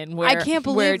living in. Where I can't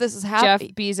where believe this is happening.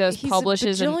 Jeff Bezos He's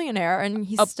publishes a billionaire and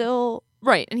he's still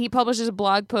right, and he publishes a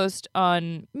blog post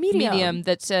on Medium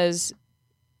that says,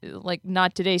 like,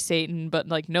 not today, Satan, but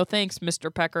like, no thanks,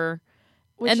 Mr. Pecker.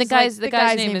 which and the is like,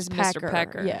 guy's name is Mr.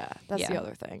 Pecker. Yeah, that's the Yeah.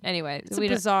 other thing. Anyway, It's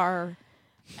bizarre.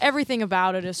 Everything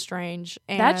about it is strange.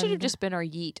 And that should have just been our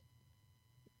yeet.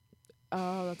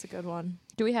 Oh, that's a good one.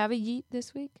 Do we have a yeet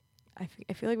this week? I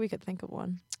feel like we could think of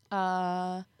one.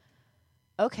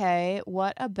 Okay.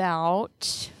 What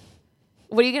about?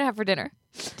 What are you gonna have for dinner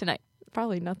tonight?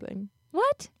 Probably nothing.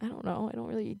 What? I don't know. I don't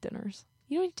really eat dinners.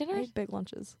 You don't eat I dinner? eat big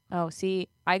lunches. Oh, see,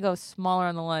 I go smaller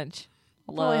on the lunch.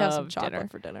 Probably have some Love chocolate dinner.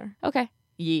 for dinner. Okay.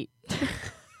 Yeet.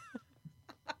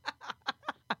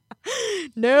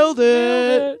 Nailed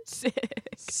it. Sick.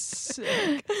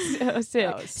 Sick. So sick. That was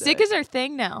Sick sick. is our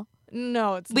thing now.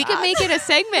 No, it's We not. can make it a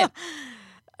segment.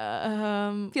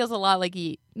 Feels Feels a lot like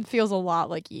yeet. a lot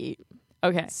like yeet.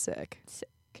 Okay. Sick.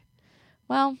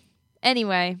 Well,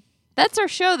 anyway, that's our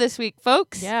show this week,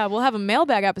 folks. Yeah, we'll have a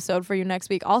mailbag episode for you next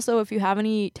week. Also, if you have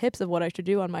any tips of what I should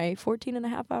do on my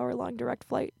 14.5-hour long direct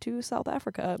flight to South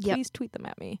Africa, Yep. please tweet them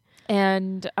at me.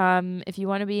 And if you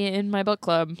want to be in my book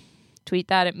club, tweet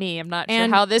that at me. I'm not And-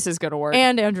 sure how this is going to work.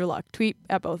 And Andrew Luck. Tweet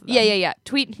at both of them. Yeah.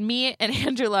 Tweet me and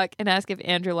Andrew Luck and ask if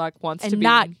Andrew Luck wants And to be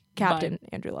not in Captain mine.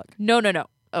 Andrew Luck. No.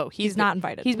 Oh, He's not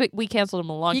invited. We canceled him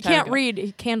a long He time can't ago.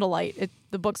 read Candlelight.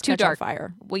 The book's Too catch on dark.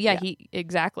 fire. Well, yeah, he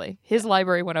exactly. His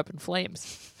library went up in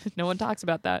flames. No one talks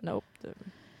about that. Nope. I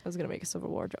was going to make a Civil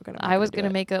War joke. I was going to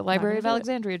make a Library of gonna do it.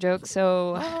 Alexandria joke,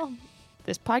 so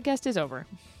this podcast is over.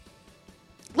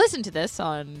 Listen to this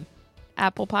on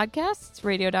Apple Podcasts,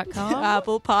 radio.com.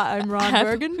 I'm Ron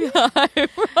Bergen. I'm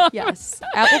Ron. Yes.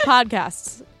 Apple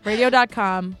Podcasts,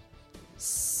 radio.com,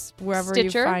 wherever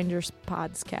Stitcher. you find your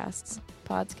podcasts.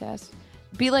 Podcast.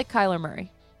 Be like Kyler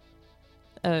Murray.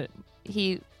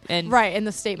 He and Right, in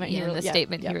the statement. yeah, in the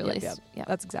statement he Yep. released. Yeah.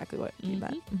 That's exactly what he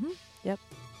meant. Mhm. Yep.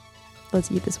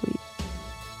 Let's eat this week.